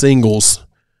about singles,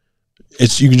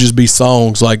 you can just be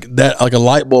songs like that. Like a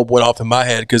light bulb went off in my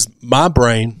head because my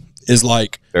brain is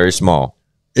like very small.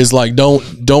 Is like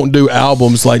don't do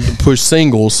albums, like push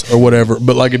singles or whatever.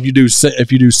 But like if you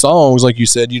do songs, like you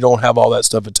said, you don't have all that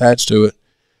stuff attached to it,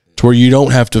 to where you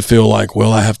don't have to feel like,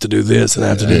 well, I have to do this and I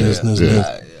have to do this and this and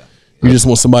this. You just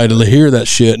want somebody to hear that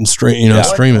shit and stream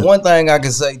it. One thing I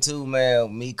can say too,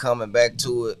 man, me coming back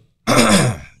to it,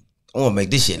 I want to make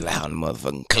this shit loud and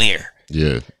motherfucking clear.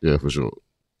 Yeah, for sure.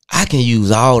 I can use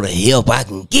all the help I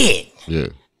can get. Yeah.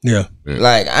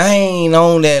 Like I ain't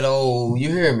on that old. You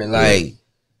hear me? Like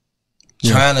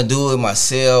trying to do it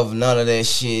myself. None of that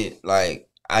shit. Like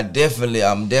I'm definitely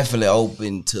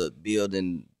open to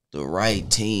building the right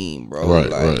team, bro.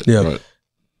 Right.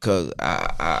 Cause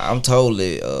I'm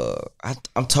totally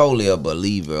a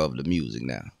believer of the music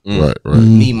now. Right.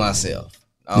 Me myself,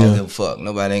 I don't give a fuck.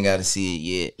 Nobody ain't got to see it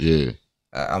yet. Yeah,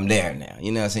 I'm there now.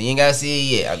 You know what I'm saying? You ain't got to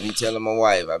see it yet. I be telling my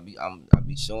wife. I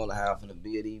be showing her how I'm finna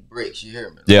build these bricks. You hear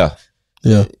me? Yeah.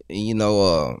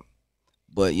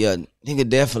 But yeah, nigga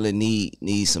definitely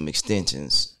need some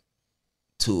extensions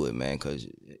to it, man. Cause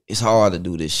it's hard to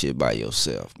do this shit by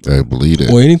yourself, bro. I believe that.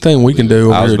 Well, anything we can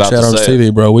do over here at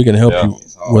ChadArmesTV, bro, we can help you.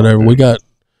 Whatever we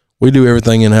do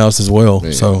everything in house as well.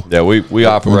 Man. So yeah, we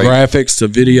operate from graphics to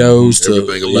videos to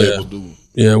everything a label do.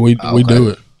 Yeah, we do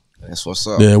it. That's what's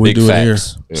up. Yeah, we Big do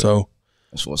facts. it here. So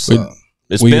that's what's up.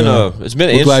 It's been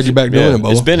we're glad you're back doing it,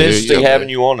 Bubba. It's been interesting having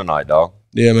you on tonight, dog.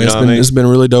 Yeah, man. It's been a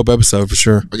really dope episode for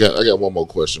sure. I got one more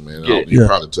question, man. You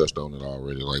probably touched on it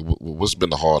already. Like, what's been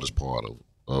the hardest part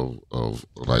of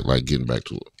like getting back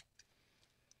to it?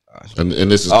 And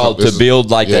this is to build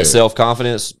that self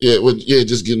confidence. Yeah,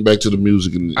 just getting back to the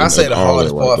music. And I say the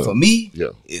hardest part for me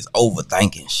is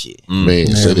overthinking shit. Man,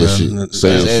 say that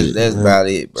shit. That's about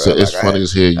it, bro. It's funny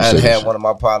as hell. I had one of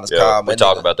my partners call me. We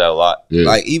talk about that a lot. Yeah.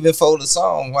 Like even for the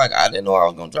song, like I didn't know I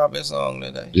was gonna drop that song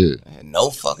today. Yeah, I had no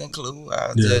fucking clue.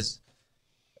 I just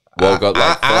woke up.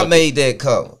 I made that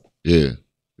cover. Yeah,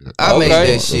 I made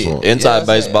that shit. Inside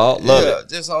baseball, love it.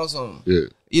 Just on some. Yeah.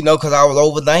 You know, because I was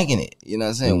overthinking it. You know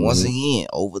what I'm saying? Once again,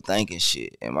 overthinking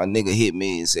shit. And my nigga hit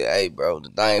me and said, hey, bro, the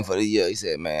thing for the year, he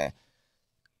said, man,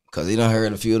 because he done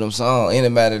heard a few of them songs.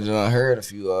 Anybody that done heard a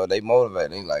few, they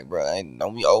motivated. He like, bro,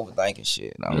 don't be overthinking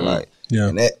shit. And I'm like,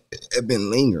 and that been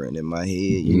lingering in my head,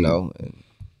 you know. And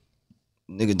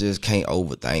nigga just can't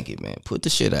overthink it, man. Put the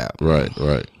shit out. Right.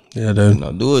 Yeah, dude. You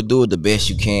know, do it the best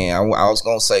you can. I was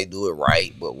going to say do it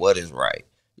right, but what is right?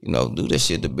 You know, do that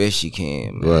shit the best you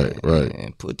can, man. Right.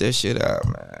 And put that shit out,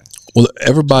 man. Well,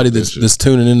 everybody that's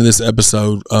tuning into this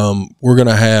episode, we're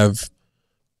gonna have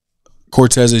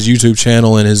Cortez's YouTube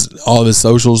channel and all of his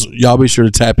socials. Y'all be sure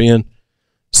to tap in,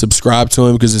 subscribe to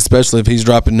him, because especially if he's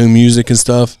dropping new music and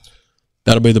stuff,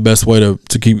 that'll be the best way to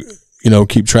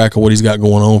keep track of what he's got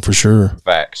going on for sure.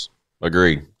 Facts.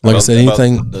 Agreed. Like I said,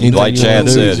 anything like Chad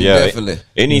said, definitely.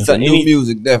 Anything, new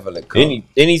music, definitely.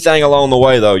 Anything along the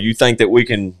way, though, you think that we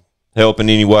can help in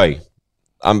any way?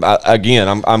 I'm glad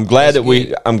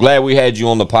that I'm glad we had you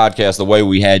on the podcast the way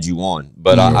we had you on.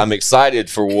 But I'm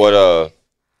excited for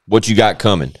what you got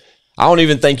coming. I don't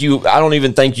even think you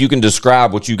can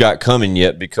describe what you got coming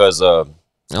yet, because I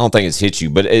don't think it's hit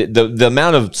you. But the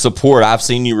amount of support I've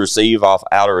seen you receive off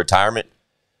out of retirement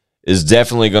is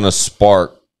definitely going to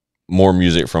spark more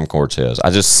music from Cortez.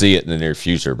 I just see it in the near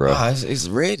future, bro. It's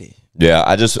ready. Yeah,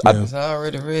 it's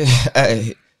already ready.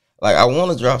 Hey, like I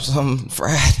want to drop something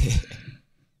Friday.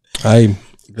 Hey,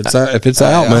 if it's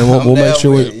out, man, we'll make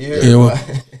sure we.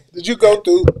 Did you go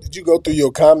through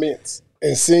your comments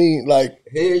and seen like?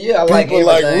 Hell yeah, I like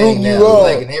rooting you on.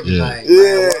 Liking everything.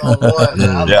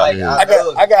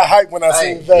 I got hyped when I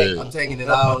seen Vac. I'm taking it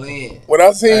all in. When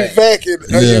I seen Vac in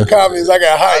your comments, I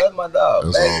got hyped. That's my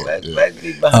dog.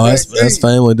 That's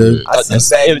family, dude.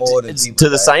 To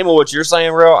the same of what you're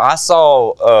saying, Rell, I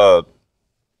saw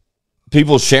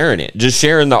people sharing it, just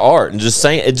sharing the art and just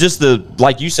saying it, just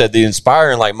like you said, the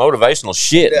inspiring, like motivational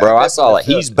shit, bro. I saw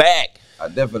he's back. I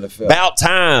definitely felt about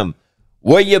time.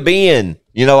 Where you been?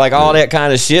 You know, like all that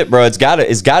kind of shit, bro. It's got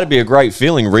to be a great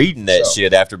feeling reading that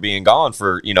shit after being gone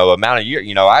for amount of years.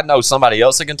 I know somebody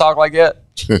else that can talk like that.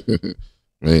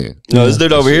 Man, this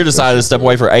dude over here decided to step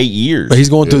away for 8 years. But he's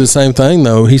going through the same thing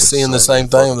though. He's seeing the same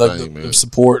thing, like the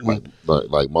support and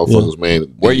like motherfuckers, man.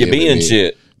 Where you been,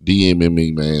 shit? DMing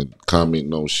me, man,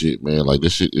 commenting on shit, man. Like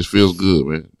this shit, it feels good,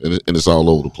 man, and it's all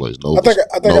over the place. I think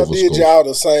I did y'all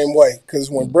the same way,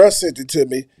 because when Bruh sent it to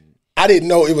me, I didn't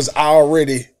know it was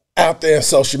already out there in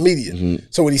social media. Mm-hmm.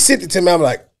 So when he sent it to me, I'm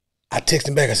like, I texted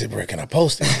him back. I said, bro, can I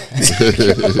post it?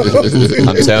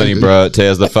 I'm telling you, bro,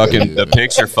 Tez, the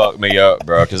picture fucked me up,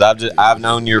 bro, because I've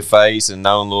known your face and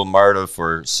known Lil Murda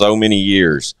for so many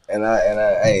years. And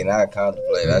I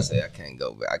contemplated. I said, I can't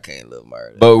go back. I can't Lil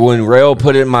Murda. But when Rell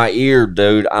put it in my ear,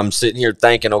 dude, I'm sitting here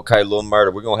thinking, okay, Lil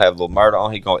Murda, we're gonna have Lil Murda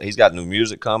on. He's got new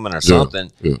music coming or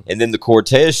something. Yeah. And then the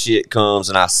Cortez shit comes,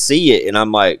 and I see it, and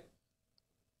I'm like,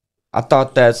 I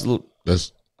thought that's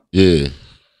yeah.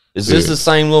 Is this the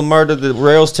same Lil Murda that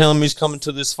Rell's telling me he's coming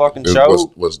to this fucking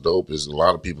show? What's dope is a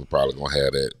lot of people probably gonna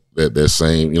have that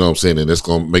same, you know what I'm saying, and it's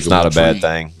gonna make it not a bad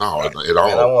thing. No, at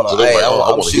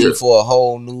all. I'm shooting for a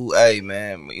whole new,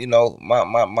 man.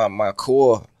 My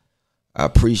core, I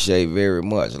appreciate very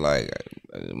much. Like,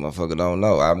 motherfucker don't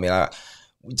know. I mean,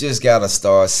 we just gotta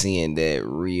start seeing that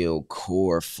real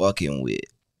core fucking with.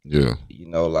 Yeah.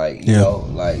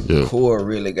 The core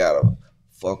really gotta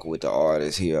fuck with the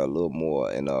artists here a little more,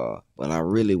 and but I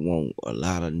really want a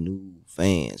lot of new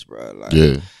fans, bro. Like,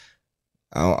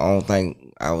 I don't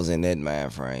think I was in that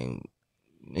mind frame.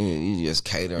 You just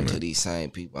catering to these same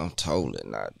people. I'm totally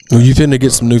not. Well, you finna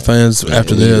get some new fans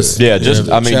after this. Yeah,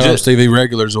 ChadArmesTV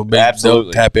regulars will be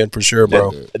absolutely tap in for sure,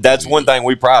 bro. That's one thing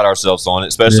we pride ourselves on,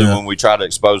 especially when we try to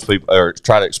expose people or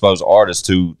try to expose artists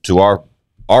to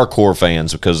our core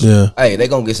fans, because hey, they're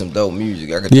gonna get some dope music.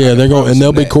 They're gonna, and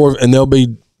they'll be core, and they'll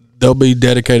be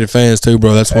dedicated fans too,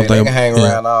 bro. That's one thing. They can hang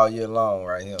around all year long,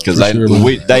 right here. Because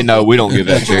they know we don't give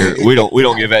that chair. We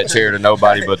don't give that chair to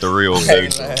nobody but the real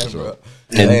dude.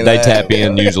 And they tap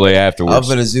in usually afterwards.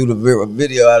 I'm finna shoot a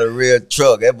video out of a real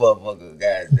truck. That motherfucker,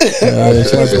 guys.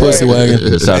 Shout out to Pussy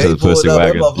Wagon. Shout out to the Pussy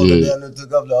Wagon. That motherfucker down there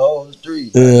took up the whole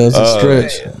street. Yeah, it's a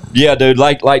stretch. Yeah, dude.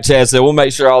 Like Chad said, we'll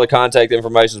make sure all the contact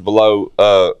information is below.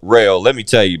 Rell, let me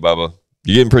tell you, Bubba.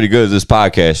 You're getting pretty good at this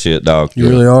podcast shit, dog. You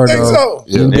really are, Think dog. so?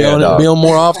 You be on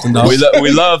more often, dog.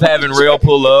 We love having Rell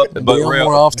pull up, but Be on Rell,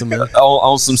 more often, man.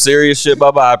 On some serious shit,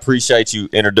 Bubba. I appreciate you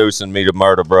introducing me to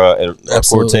murder, bro.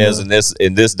 Cortez in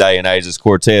this day and age is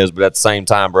Cortez, but at the same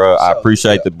time, bro, I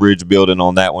appreciate the bridge building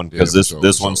on that one because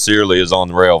this one seriously is on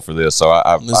the rail for this. So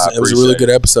I appreciate it was a really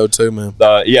good episode too, man.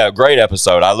 Yeah, great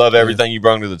episode. I love everything you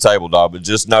brought to the table, dog. But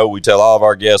just know we tell all of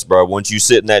our guests, bro, once you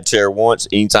sit in that chair once,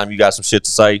 anytime you got some shit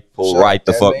to say, pull right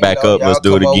the fuck back up. Let's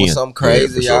do it again. Something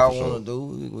crazy y'all want to do?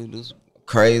 We do some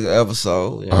crazy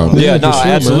episode. You know?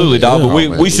 Absolutely, dog.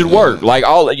 But we should work like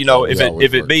all. You know, if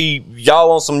it be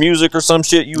y'all on some music or some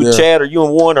shit, you and Chad or you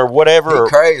and one or whatever.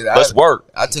 Crazy. Let's work.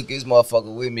 I took this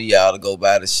motherfucker with me, y'all, to go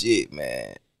buy the shit,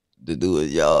 man. To do it,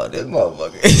 y'all. This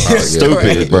motherfucker.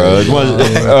 Stupid, bro.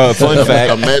 Fun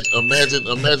fact.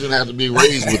 Imagine having to be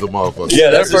raised with a motherfucker.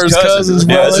 Yeah, that's first cousins,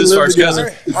 bro. That's his first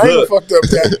cousin. I ain't fucked up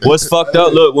that. What's fucked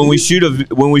up? Look, when we shoot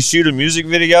a music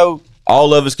video,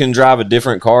 all of us can drive a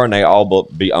different car, and they all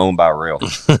be owned by Rell.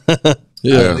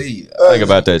 Yeah. Think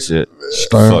about that shit.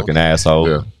 Fucking asshole.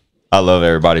 Yeah. I love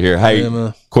everybody here.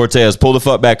 Hey, Cortez, pull the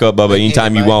fuck back up, Bubba,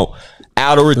 anytime you want.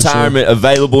 Out of retirement,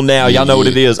 available now. Y'all know what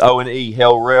it is. O&E,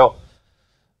 Hell Rell.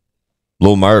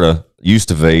 Lil Murda used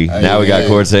to be. Now we got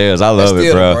Cortez. I love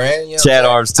it, bro.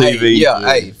 ChadArmesTV.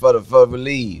 Hey, for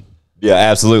relief. Yeah,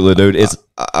 absolutely, dude. It's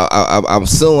I'm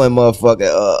suing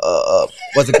motherfucker.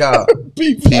 What's it called?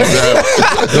 Peace out.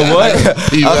 The what?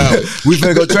 Peace out. We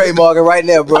finna go trademark it right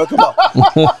now, bro. Come on.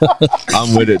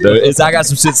 I'm with it, dude. It's I got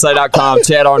some shit to say.com,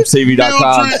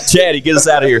 ChadArmesTV.com. Chaddy, get us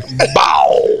out of here.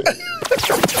 Bow.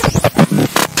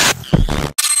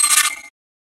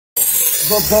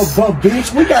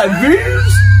 Bitch, we got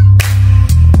views.